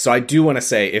 Right. So I do want to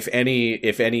say, if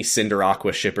any Cinder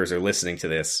Aqua shippers are listening to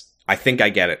this, I think I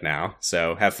get it now.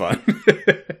 So have fun.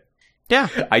 Yeah.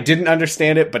 I didn't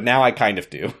understand it, but now I kind of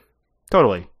do.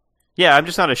 Totally. Yeah, I'm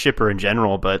just not a shipper in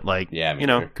general, but like,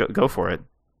 yeah, go for it.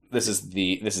 This is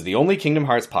the only Kingdom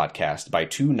Hearts podcast by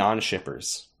two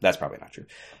non-shippers. That's probably not true.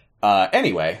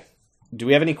 Anyway, do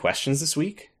we have any questions this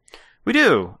week? We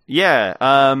do. Yeah.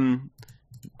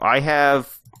 I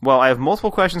have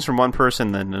multiple questions from one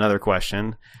person, then another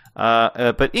question.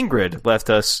 But Ingrid left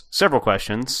us several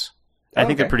questions. I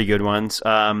think they're pretty good ones.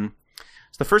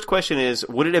 So the first question is,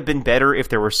 would it have been better if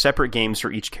there were separate games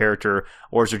for each character,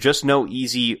 or is there just no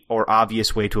easy or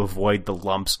obvious way to avoid the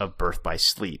lumps of Birth by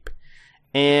Sleep?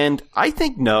 And I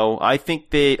think no. I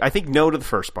think no to the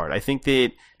first part. I think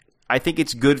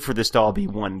it's good for this to all be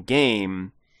one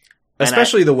game.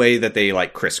 Especially the way that they,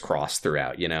 like, crisscross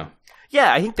throughout,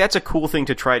 Yeah, I think that's a cool thing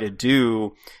to try to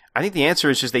do. I think the answer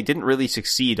is just they didn't really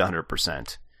succeed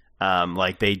 100%.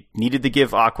 Like, they needed to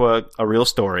give Aqua a real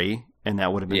story, and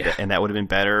that would have been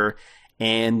better.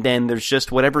 And then there's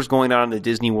just whatever's going on in the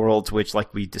Disney worlds, which,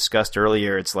 like we discussed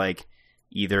earlier, it's like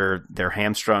either they're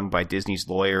hamstrung by Disney's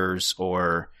lawyers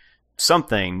or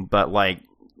something. But, like,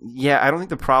 yeah, I don't think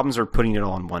the problems are putting it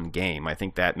all in one game. I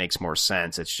think that makes more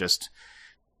sense. It's just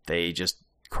they just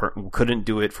couldn't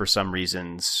do it for some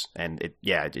reasons, and it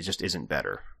just isn't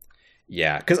better.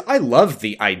 Yeah, because I love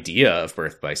the idea of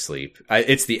Birth by Sleep.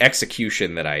 It's the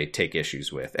execution that I take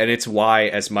issues with. And it's why,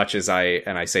 as much as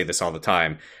I say this all the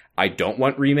time, I don't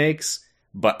want remakes,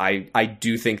 but I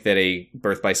do think that a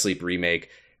Birth by Sleep remake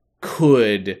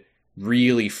could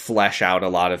really flesh out a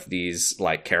lot of these,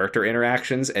 like, character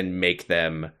interactions and make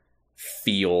them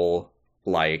feel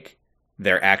like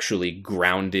they're actually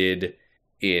grounded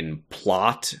in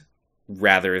plot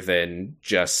rather than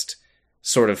just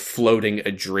sort of floating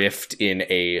adrift in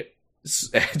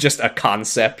just a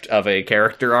concept of a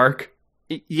character arc.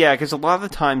 Yeah, because a lot of the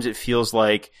times it feels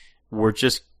like we're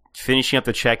just finishing up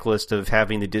the checklist of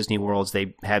having the Disney worlds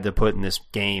they had to put in this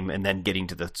game and then getting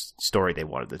to the story they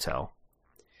wanted to tell.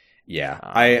 Yeah,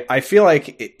 I feel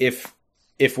like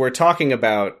if we're talking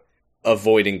about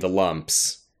avoiding the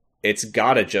lumps, it's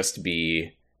gotta just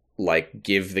be, like,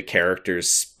 give the characters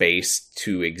space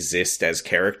to exist as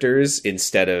characters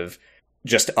instead of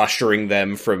just ushering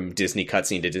them from Disney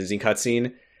cutscene to Disney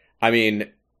cutscene. I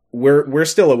mean, we're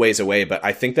still a ways away, but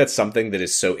I think that's something that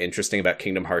is so interesting about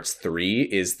Kingdom Hearts 3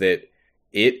 is that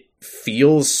it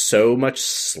feels so much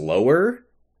slower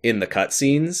in the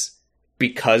cutscenes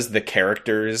because the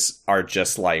characters are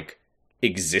just, like,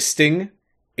 existing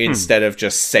instead of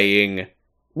just saying,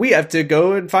 we have to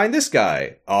go and find this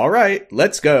guy. All right,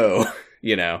 let's go.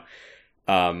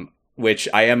 Which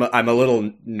I'm a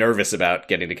little nervous about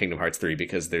getting to Kingdom Hearts 3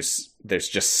 because there's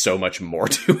just so much more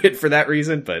to it for that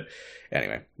reason. But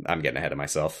anyway, I'm getting ahead of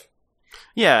myself.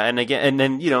 Yeah, and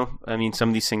then I mean, some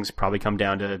of these things probably come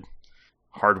down to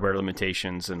hardware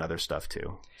limitations and other stuff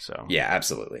too. So yeah,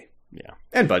 absolutely. Yeah,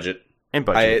 and budget.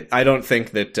 I don't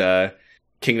think that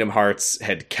Kingdom Hearts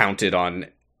had counted on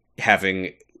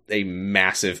having a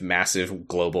massive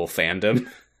global fandom.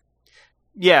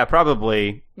 Yeah,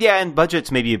 probably. Yeah, and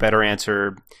budget's maybe a better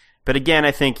answer. But again,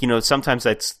 I think, sometimes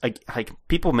that's like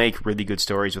people make really good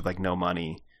stories with, like, no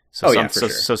money. So sure.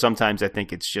 So sometimes I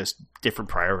think it's just different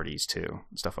priorities too,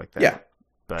 stuff like that. Yeah.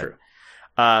 But true.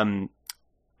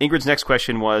 Ingrid's next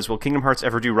question was, will Kingdom Hearts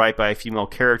ever do right by a female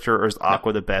character, or is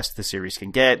Aqua the best the series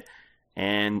can get?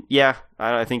 And yeah,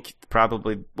 I think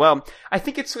probably, well, I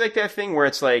think it's like that thing where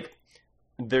it's like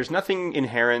there's nothing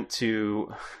inherent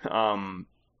to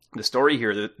the story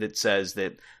here that says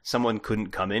that someone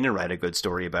couldn't come in and write a good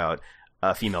story about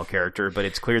a female character, but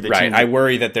it's clear that right. I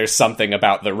worry that there's something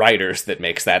about the writers that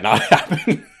makes that not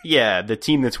happen. Yeah, the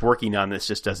team that's working on this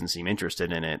just doesn't seem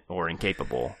interested in it or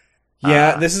incapable.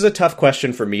 Yeah, this is a tough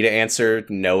question for me to answer,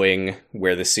 knowing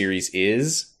where the series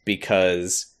is,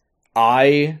 because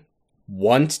I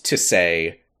want to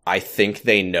say I think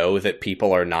they know that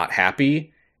people are not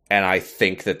happy, and I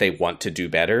think that they want to do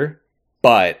better,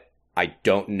 but I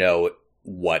don't know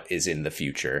what is in the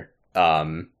future.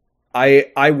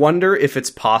 I wonder if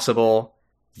it's possible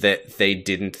that they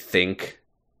didn't think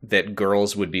that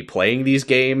girls would be playing these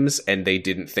games, and they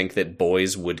didn't think that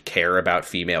boys would care about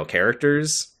female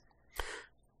characters.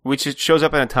 Which it shows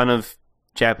up in a ton of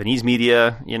Japanese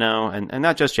media, you know, and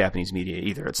not just Japanese media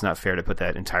either. It's not fair to put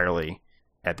that entirely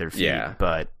at their feet. Yeah.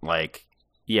 But, like,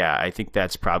 yeah, I think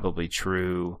that's probably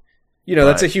true. You know,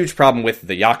 that's a huge problem with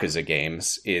the Yakuza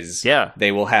games, is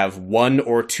they will have 1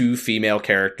 or 2 female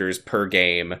characters per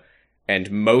game,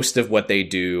 and most of what they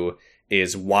do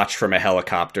is watch from a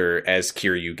helicopter as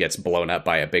Kiryu gets blown up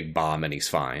by a big bomb and he's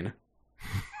fine.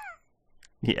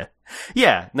 Yeah.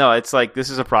 Yeah, no, it's like, this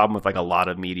is a problem with, like, a lot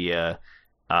of media,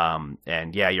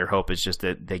 and yeah, your hope is just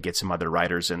that they get some other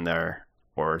writers in there,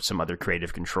 or some other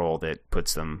creative control that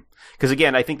puts them... Because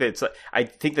again, I think that I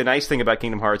think the nice thing about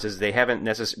Kingdom Hearts is they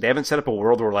haven't set up a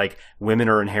world where, like, women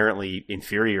are inherently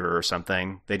inferior or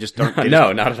something. They just don't...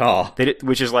 No, not at all.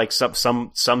 Which is like,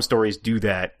 some stories do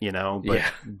that, you know,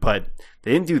 but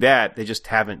they didn't do that, they just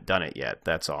haven't done it yet,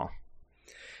 that's all.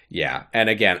 Yeah, and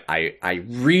again, I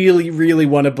really, really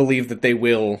want to believe that they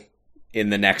will in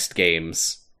the next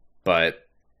games, but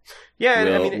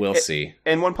we'll see.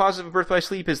 And one positive of Birth by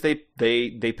Sleep is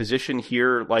they position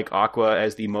here, like, Aqua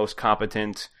as the most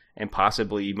competent and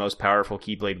possibly most powerful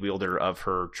Keyblade wielder of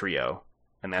her trio,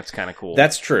 and that's kind of cool.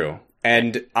 That's true,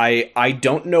 and I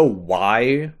don't know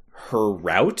why her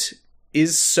route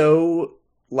is so,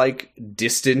 like,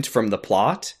 distant from the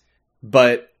plot,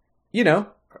 but, you know,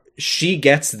 she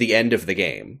gets the end of the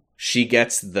game. She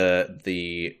gets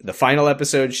the final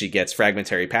episode. She gets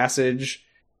Fragmentary Passage.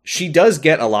 She does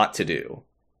get a lot to do.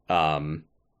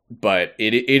 But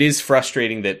it is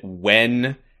frustrating that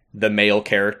when the male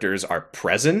characters are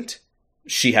present,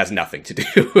 she has nothing to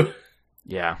do.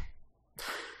 Yeah.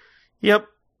 Yep.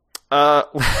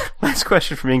 Last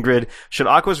question from Ingrid. Should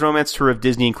Aqua's romance tour of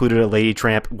Disney included a Lady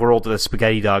Tramp world with a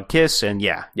spaghetti dog kiss? And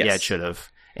yeah, it should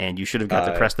have. And you should have got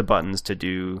to press the buttons to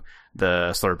do the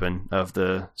slurping of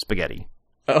the spaghetti.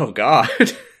 Oh, God.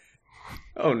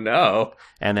 Oh, no.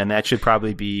 And then that should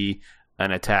probably be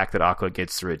an attack that Aqua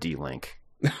gets through a D-Link.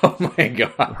 Oh, my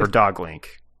God. Her dog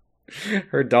link.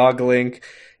 Her dog link.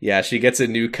 Yeah, she gets a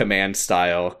new command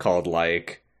style called,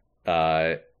 like,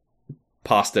 Pasta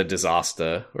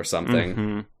Disaster or something.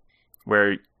 Mm-hmm.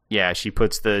 Where, yeah, she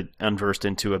puts the unversed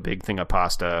into a big thing of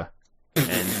pasta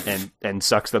and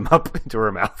sucks them up into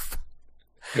her mouth.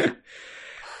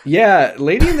 Yeah,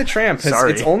 Lady and the Tramp has,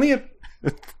 it's only a...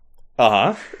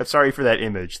 I'm sorry for that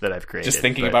image that I've created. Just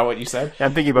thinking about what you said?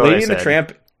 I'm thinking about Lady what I and said. the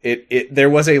Tramp, there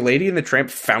was a Lady and the Tramp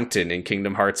fountain in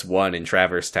Kingdom Hearts 1 in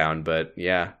Traverse Town, but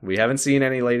yeah, we haven't seen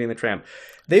any Lady and the Tramp.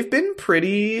 They've been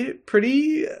pretty,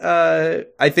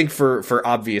 I think for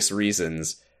obvious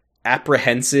reasons,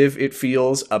 apprehensive, it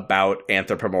feels, about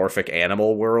anthropomorphic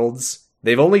animal worlds.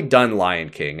 They've only done Lion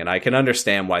King, and I can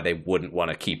understand why they wouldn't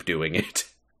want to keep doing it.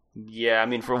 Yeah, I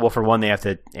mean, for one, they have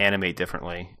to animate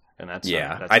differently, and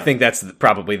I think that's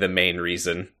probably the main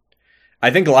reason.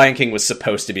 I think Lion King was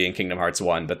supposed to be in Kingdom Hearts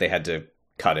 1, but they had to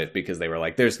cut it because they were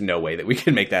like, there's no way that we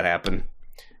can make that happen.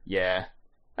 Yeah.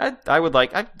 I'd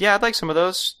like some of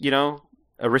those, you know,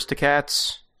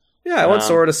 Aristocats. Yeah, I want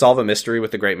Sora to solve a mystery with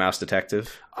the Great Mouse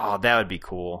Detective. Oh, that would be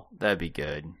cool. That'd be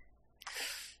good.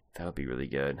 That would be really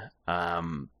good.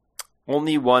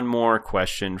 Only one more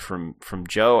question from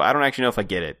Joe. I don't actually know if I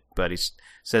get it, but he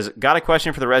says, got a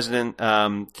question for the resident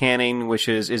Canning, which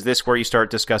is this where you start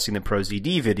discussing the Pro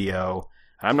ZD video?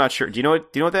 I'm not sure. Do you know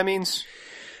what that means?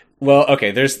 Well,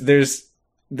 okay, there's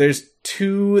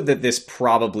two that this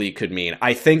probably could mean.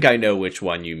 I think I know which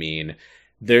one you mean.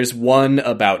 There's one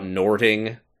about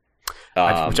Nording.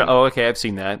 Okay, I've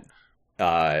seen that.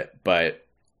 But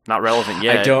not relevant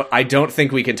yet. I don't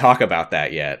think we can talk about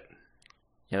that yet.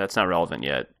 Yeah, that's not relevant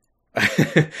yet.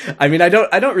 I mean, I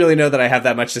don't really know that I have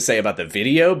that much to say about the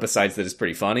video, besides that it's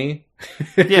pretty funny.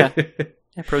 Yeah,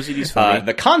 Pro ZD's funny.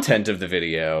 The content of the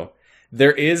video,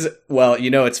 there is, well, you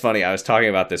know, it's funny. I was talking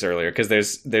about this earlier because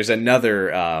there's another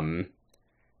Pro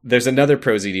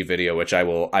ZD video which I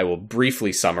will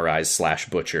briefly summarize /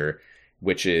 butcher,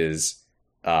 which is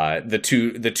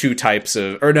the two types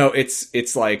of, or no,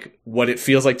 it's like what it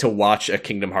feels like to watch a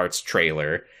Kingdom Hearts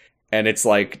trailer. And it's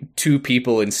like two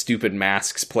people in stupid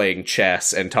masks playing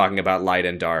chess and talking about light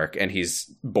and dark, and he's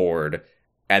bored.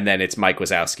 And then it's Mike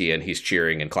Wazowski, and he's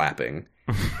cheering and clapping.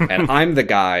 And I'm the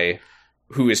guy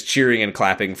who is cheering and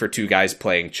clapping for two guys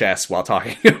playing chess while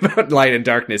talking about light and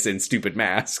darkness in stupid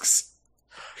masks.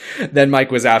 Then Mike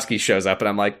Wazowski shows up, and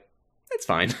I'm like, it's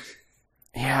fine.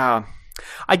 Yeah.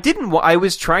 I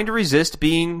was trying to resist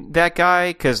being that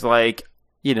guy, because, like,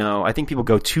 you know, I think people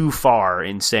go too far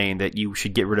in saying that you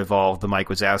should get rid of all the Mike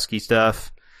Wazowski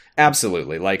stuff.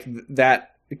 Absolutely. Like,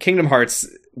 that Kingdom Hearts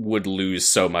would lose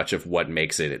so much of what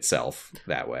makes it itself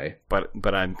that way. But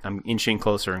I'm inching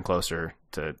closer and closer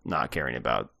to not caring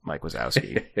about Mike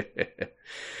Wazowski.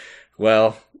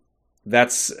 Well,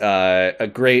 that's a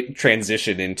great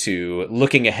transition into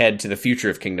looking ahead to the future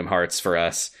of Kingdom Hearts for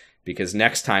us, because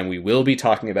next time we will be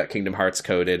talking about Kingdom Hearts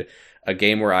Coded, a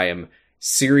game where I am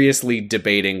seriously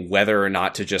debating whether or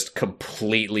not to just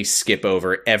completely skip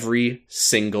over every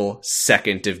single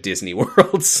second of Disney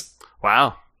Worlds.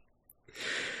 Wow.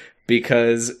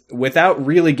 Because without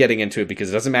really getting into it, because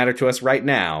it doesn't matter to us right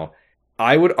now,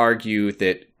 I would argue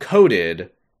that Coded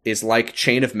is like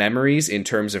Chain of Memories in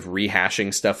terms of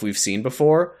rehashing stuff we've seen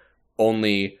before,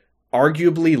 only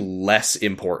arguably less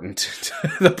important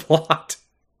to the plot.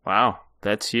 Wow,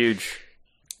 that's huge.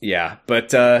 Yeah,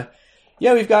 but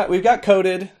yeah, we've got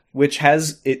Coded, which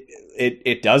has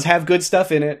it does have good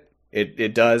stuff in it.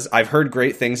 It does. I've heard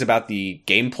great things about the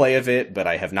gameplay of it, but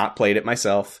I have not played it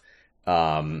myself.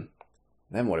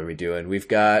 Then what are we doing? We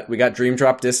got Dream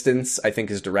Drop Distance, I think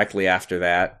is directly after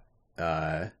that.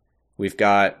 We've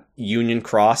got Union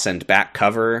Cross and Back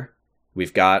Cover.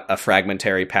 We've got A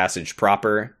Fragmentary Passage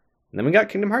proper. And then we got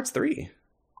Kingdom Hearts 3.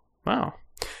 Wow.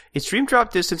 Is Dream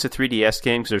Drop Distance a 3DS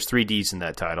game? Because there's 3 Ds in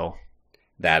that title.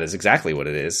 That is exactly what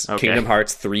it is. Okay. Kingdom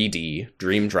Hearts 3D,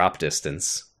 Dream Drop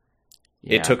Distance.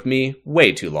 Yeah. It took me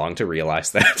way too long to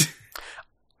realize that.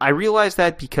 I realized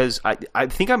that because I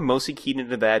think I'm mostly keyed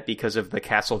into that because of the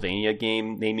Castlevania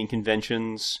game naming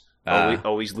conventions.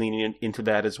 Always leaning into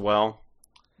that as well.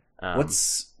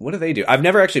 What do they do? I've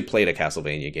never actually played a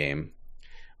Castlevania game.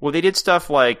 Well, they did stuff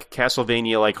like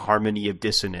Castlevania, like Harmony of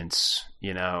Dissonance,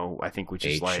 you know, I think, which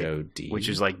is H-O-D.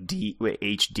 like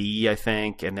HD, I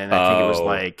think, and then I think it was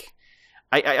like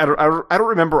I don't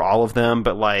remember all of them,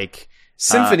 but like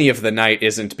Symphony of the Night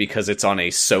isn't because it's on a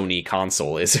Sony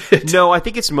console, is it? No, I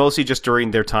think it's mostly just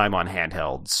during their time on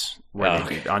handhelds,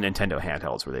 on Nintendo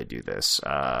handhelds, where they do this.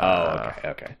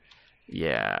 Okay.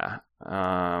 Yeah.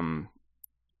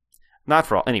 Not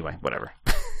for all. Anyway, whatever.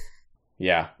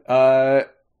 Yeah.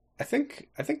 I think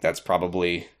that's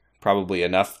probably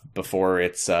enough before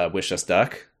it's Wish Us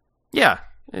Duck. Yeah,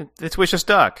 it's Wish Us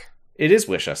Duck. It is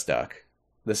Wish Us Duck,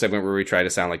 the segment where we try to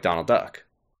sound like Donald Duck.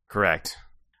 Correct.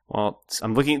 Well,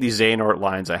 I'm looking at these Xehanort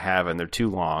lines I have, and they're too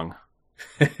long.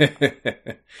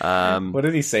 What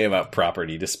did he say about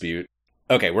property dispute?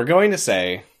 Okay, we're going to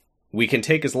say we can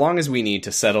take as long as we need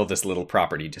to settle this little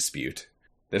property dispute.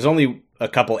 There's only a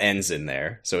couple N's in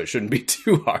there, so it shouldn't be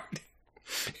too hard.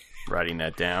 Writing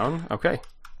that down. Okay.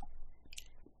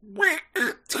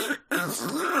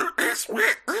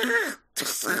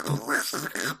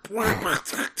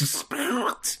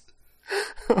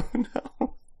 Oh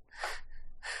no.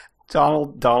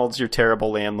 Donald's your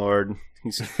terrible landlord.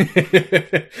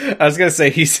 I was gonna say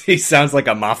he sounds like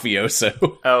a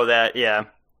mafioso. Oh, that, yeah.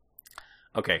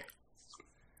 Okay.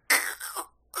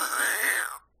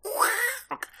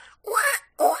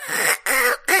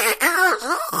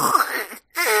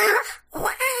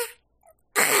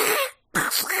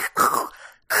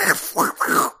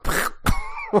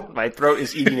 My throat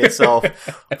is eating itself.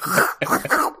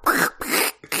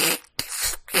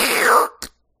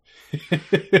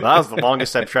 That was the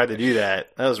longest I've tried to do that.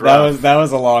 That was rough. That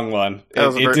was a long one.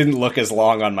 It didn't look as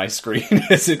long on my screen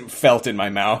as it felt in my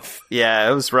mouth. Yeah,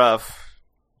 it was rough.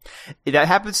 That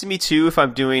happens to me too if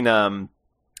I'm doing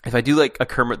if I do like a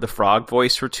Kermit the Frog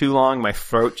voice for too long, my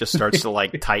throat just starts to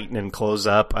like tighten and close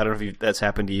up. I don't know if that's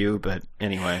happened to you, but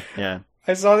anyway, yeah.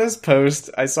 I saw a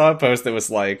post that was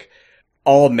like,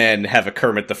 all men have a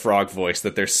Kermit the Frog voice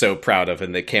that they're so proud of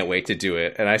and they can't wait to do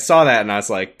it. And I saw that and I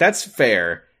was like, that's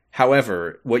fair.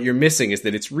 However, what you're missing is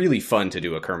that it's really fun to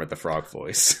do a Kermit the Frog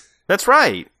voice. That's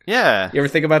right. Yeah. You ever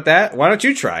think about that? Why don't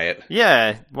you try it?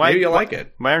 Yeah. Maybe you'll like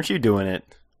it. Why aren't you doing it?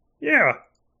 Yeah.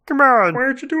 Come on. Why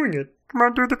aren't you doing it? Come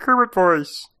on, do the Kermit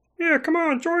voice. Yeah, come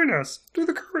on, join us. Do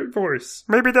the Kermit voice.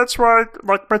 Maybe that's why,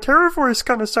 like, my Terror voice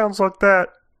kind of sounds like that.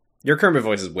 Your Kermit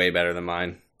voice is way better than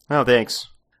mine. Oh, thanks.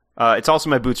 It's also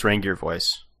my Boots Raingear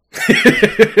voice.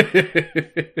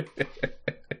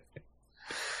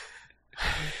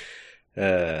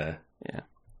 Yeah. Yeah.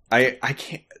 I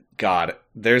can't. God,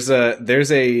 there's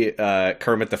a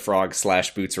Kermit the Frog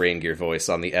 / Boots Reindeer voice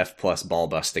on the F plus ball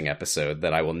busting episode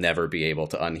that I will never be able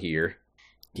to unhear.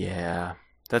 Yeah,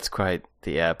 that's quite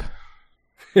the ep.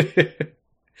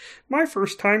 My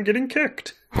first time getting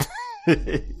kicked.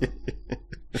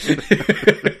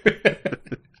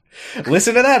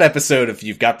 Listen to that episode if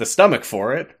you've got the stomach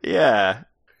for it. Yeah.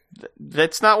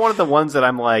 That's not one of the ones that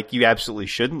I'm like, you absolutely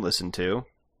shouldn't listen to.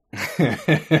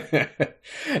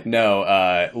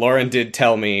 No, Lauren did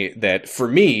tell me that for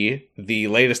me, the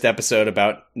latest episode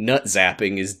about nut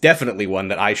zapping is definitely one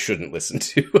that I shouldn't listen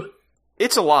to.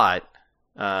 It's a lot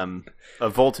of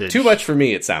voltage. Too much for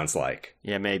me, it sounds like.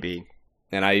 Yeah, maybe.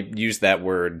 And I use that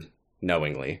word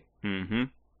knowingly. Mm-hmm.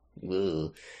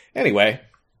 Ugh. Anyway,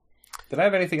 did I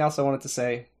have anything else I wanted to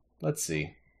say? Let's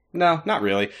see. No, not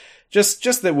really.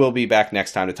 Just that we'll be back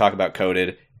next time to talk about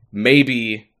Coded.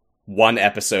 Maybe one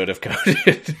episode of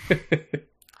Coded.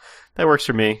 That works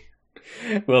for me.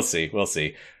 We'll see.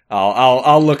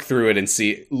 I'll look through it and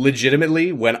see.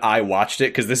 Legitimately, when I watched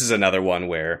it, because this is another one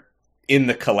where in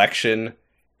the collection,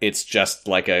 it's just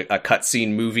like a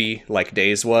cutscene movie like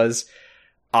Days was.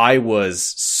 I was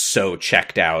so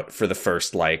checked out for the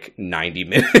first, 90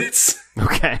 minutes.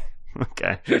 Okay.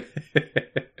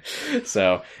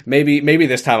 So, maybe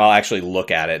this time I'll actually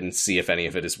look at it and see if any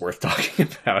of it is worth talking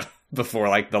about before,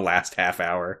 the last half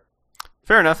hour.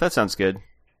 Fair enough, that sounds good.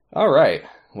 Alright,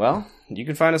 well, you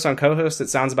can find us on co-host at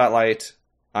Sounds About Light.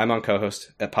 I'm on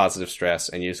co-host at Positive Stress,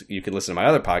 and you can listen to my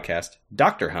other podcast,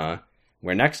 Dr. Huh,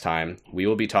 where next time we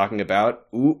will be talking about,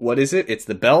 what is it? It's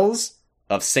the Bells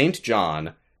of St.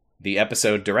 John, the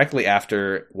episode directly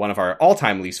after one of our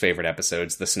all-time least favorite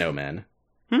episodes, The Snowmen.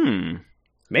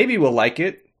 Maybe we'll like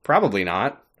it. Probably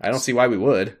not. I don't see why we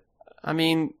would. I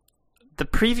mean, the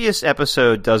previous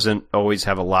episode doesn't always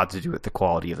have a lot to do with the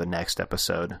quality of the next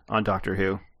episode on Doctor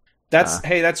Who.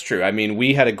 That's true. I mean,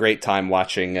 we had a great time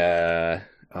watching, what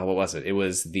was it? It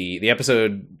was the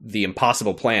episode The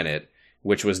Impossible Planet,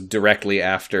 which was directly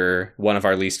after one of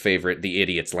our least favorite, The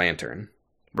Idiot's Lantern.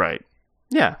 Right.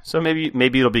 Yeah, so maybe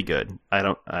it'll be good.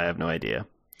 I have no idea.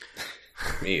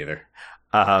 Me either.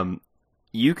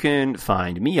 You can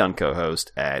find me on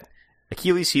co-host at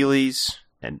Achilles Heelys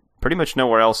and pretty much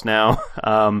nowhere else now.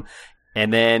 And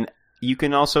then you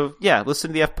can also,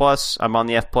 listen to the F+. I'm on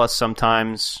the F+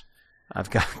 sometimes. I've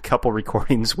got a couple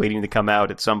recordings waiting to come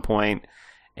out at some point.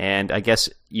 And I guess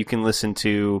you can listen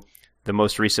to the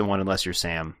most recent one unless you're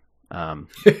Sam. I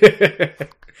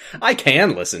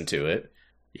can listen to it.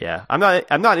 Yeah, I'm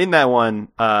not in that one,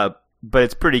 but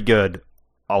it's pretty good,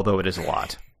 although it is a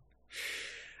lot.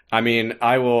 I mean,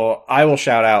 I will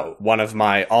shout out one of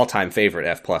my all-time favorite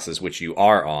F+, which you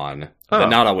are on. The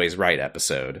Not Always Right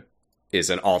episode is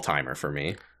an all-timer for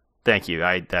me. Thank you.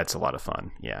 That's a lot of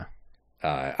fun. Yeah.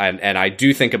 And I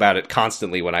do think about it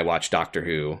constantly when I watch Doctor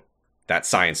Who, that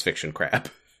science fiction crap.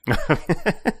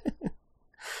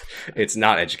 It's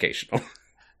not educational.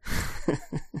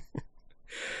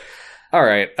 All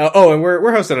right. And we're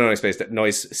hosted on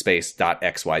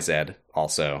noisespace.xyz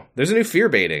also. There's a new fear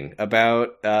baiting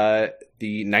about the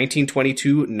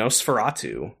 1922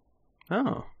 Nosferatu.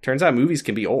 Oh. Turns out movies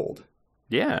can be old.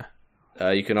 Yeah.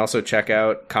 You can also check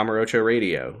out Kamurocho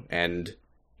Radio and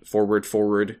Forward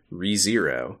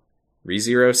ReZero.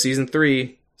 ReZero Season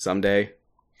 3 someday.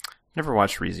 Never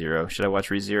watched ReZero. Should I watch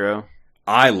ReZero?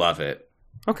 I love it.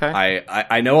 Okay.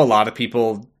 I know a lot of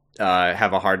people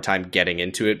have a hard time getting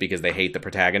into it because they hate the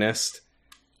protagonist.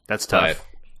 That's tough.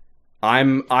 But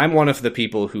I'm one of the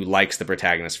people who likes the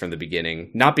protagonist from the beginning,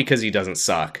 not because he doesn't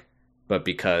suck, but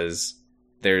because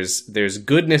there's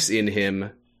goodness in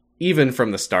him even from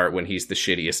the start when he's the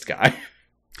shittiest guy.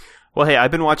 Well, hey,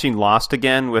 I've been watching Lost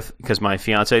again because my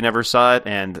fiance never saw it,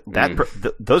 and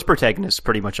those protagonists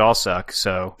pretty much all suck.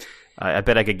 So I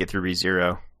bet I could get through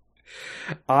ReZero.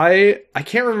 I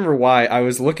can't remember why I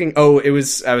was looking. I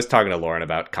was talking to Lauren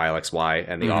about Kyle XY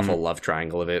and the awful love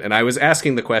triangle of it, and I was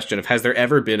asking the question of, has there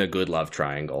ever been a good love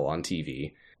triangle on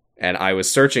TV? And I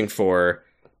was searching for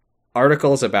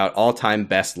articles about all-time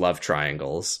best love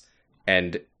triangles,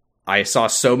 and I saw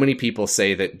so many people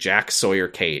say that Jack Sawyer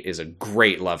Kate is a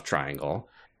great love triangle.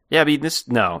 Yeah, I mean, this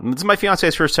is my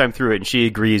fiance's first time through it, and she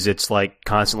agrees it's like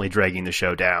constantly dragging the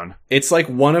show down. It's like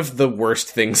one of the worst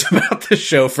things about the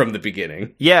show from the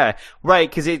beginning. Yeah, right,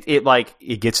 because it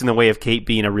gets in the way of Kate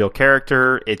being a real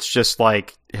character. It's just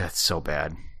like, it's so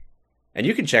bad. And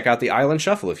you can check out the Island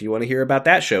Shuffle if you want to hear about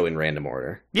that show in random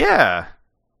order. Yeah.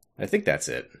 I think that's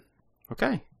it.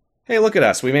 Okay. Hey, look at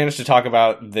us. We managed to talk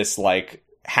about this,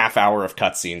 half hour of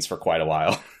cutscenes for quite a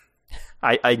while.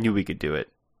 I knew we could do it.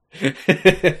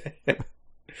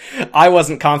 I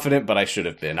wasn't confident, but I should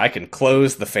have been. I can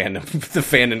close the fandom, the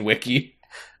fanon wiki.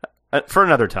 For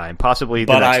another time, possibly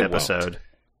the But next I episode. won't.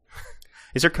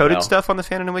 Is there coded Well. stuff on the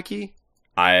fanon wiki?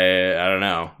 I don't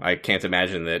know. I can't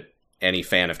imagine that any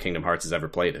fan of Kingdom Hearts has ever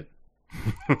played it.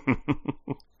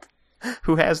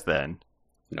 Who has then?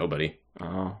 Nobody.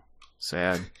 Oh,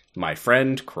 sad. My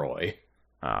friend Croy.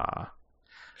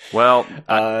 Well,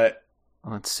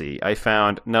 let's see. I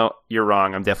found... No, you're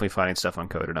wrong. I'm definitely finding stuff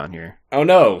uncoded on here. Oh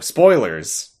no,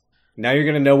 spoilers. Now you're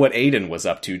going to know what Aiden was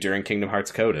up to during Kingdom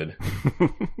Hearts Coded.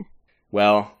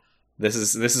 Well, this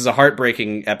is a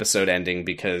heartbreaking episode ending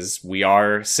because we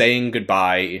are saying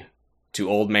goodbye to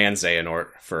old man Xehanort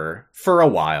for a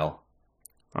while.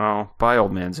 Oh, bye,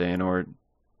 old man Xehanort.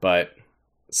 But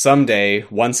someday,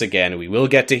 once again, we will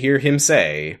get to hear him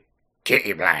say,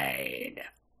 Keyblade.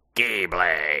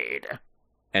 Keyblade.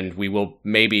 And we will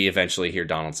maybe eventually hear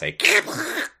Donald say,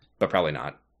 but probably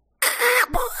not.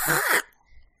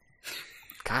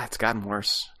 God, it's gotten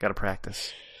worse. Gotta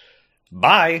practice.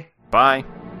 Bye. Bye.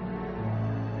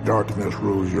 Darkness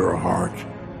rules your heart.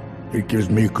 It gives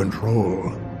me control.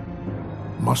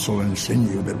 Muscle and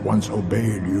sinew that once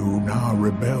obeyed you now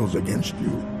rebels against you.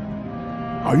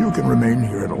 How you can remain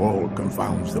here at all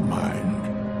confounds the mind.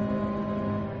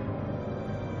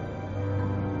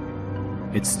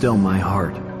 It's still my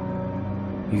heart.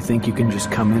 You think you can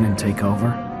just come in and take over?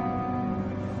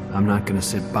 I'm not gonna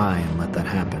sit by and let that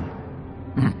happen.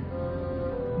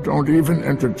 Don't even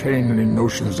entertain any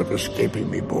notions of escaping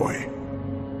me, boy.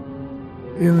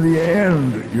 In the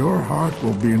end, your heart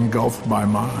will be engulfed by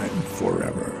mine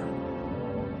forever.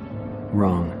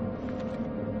 Wrong.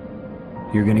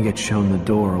 You're gonna get shown the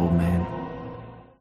door, old man.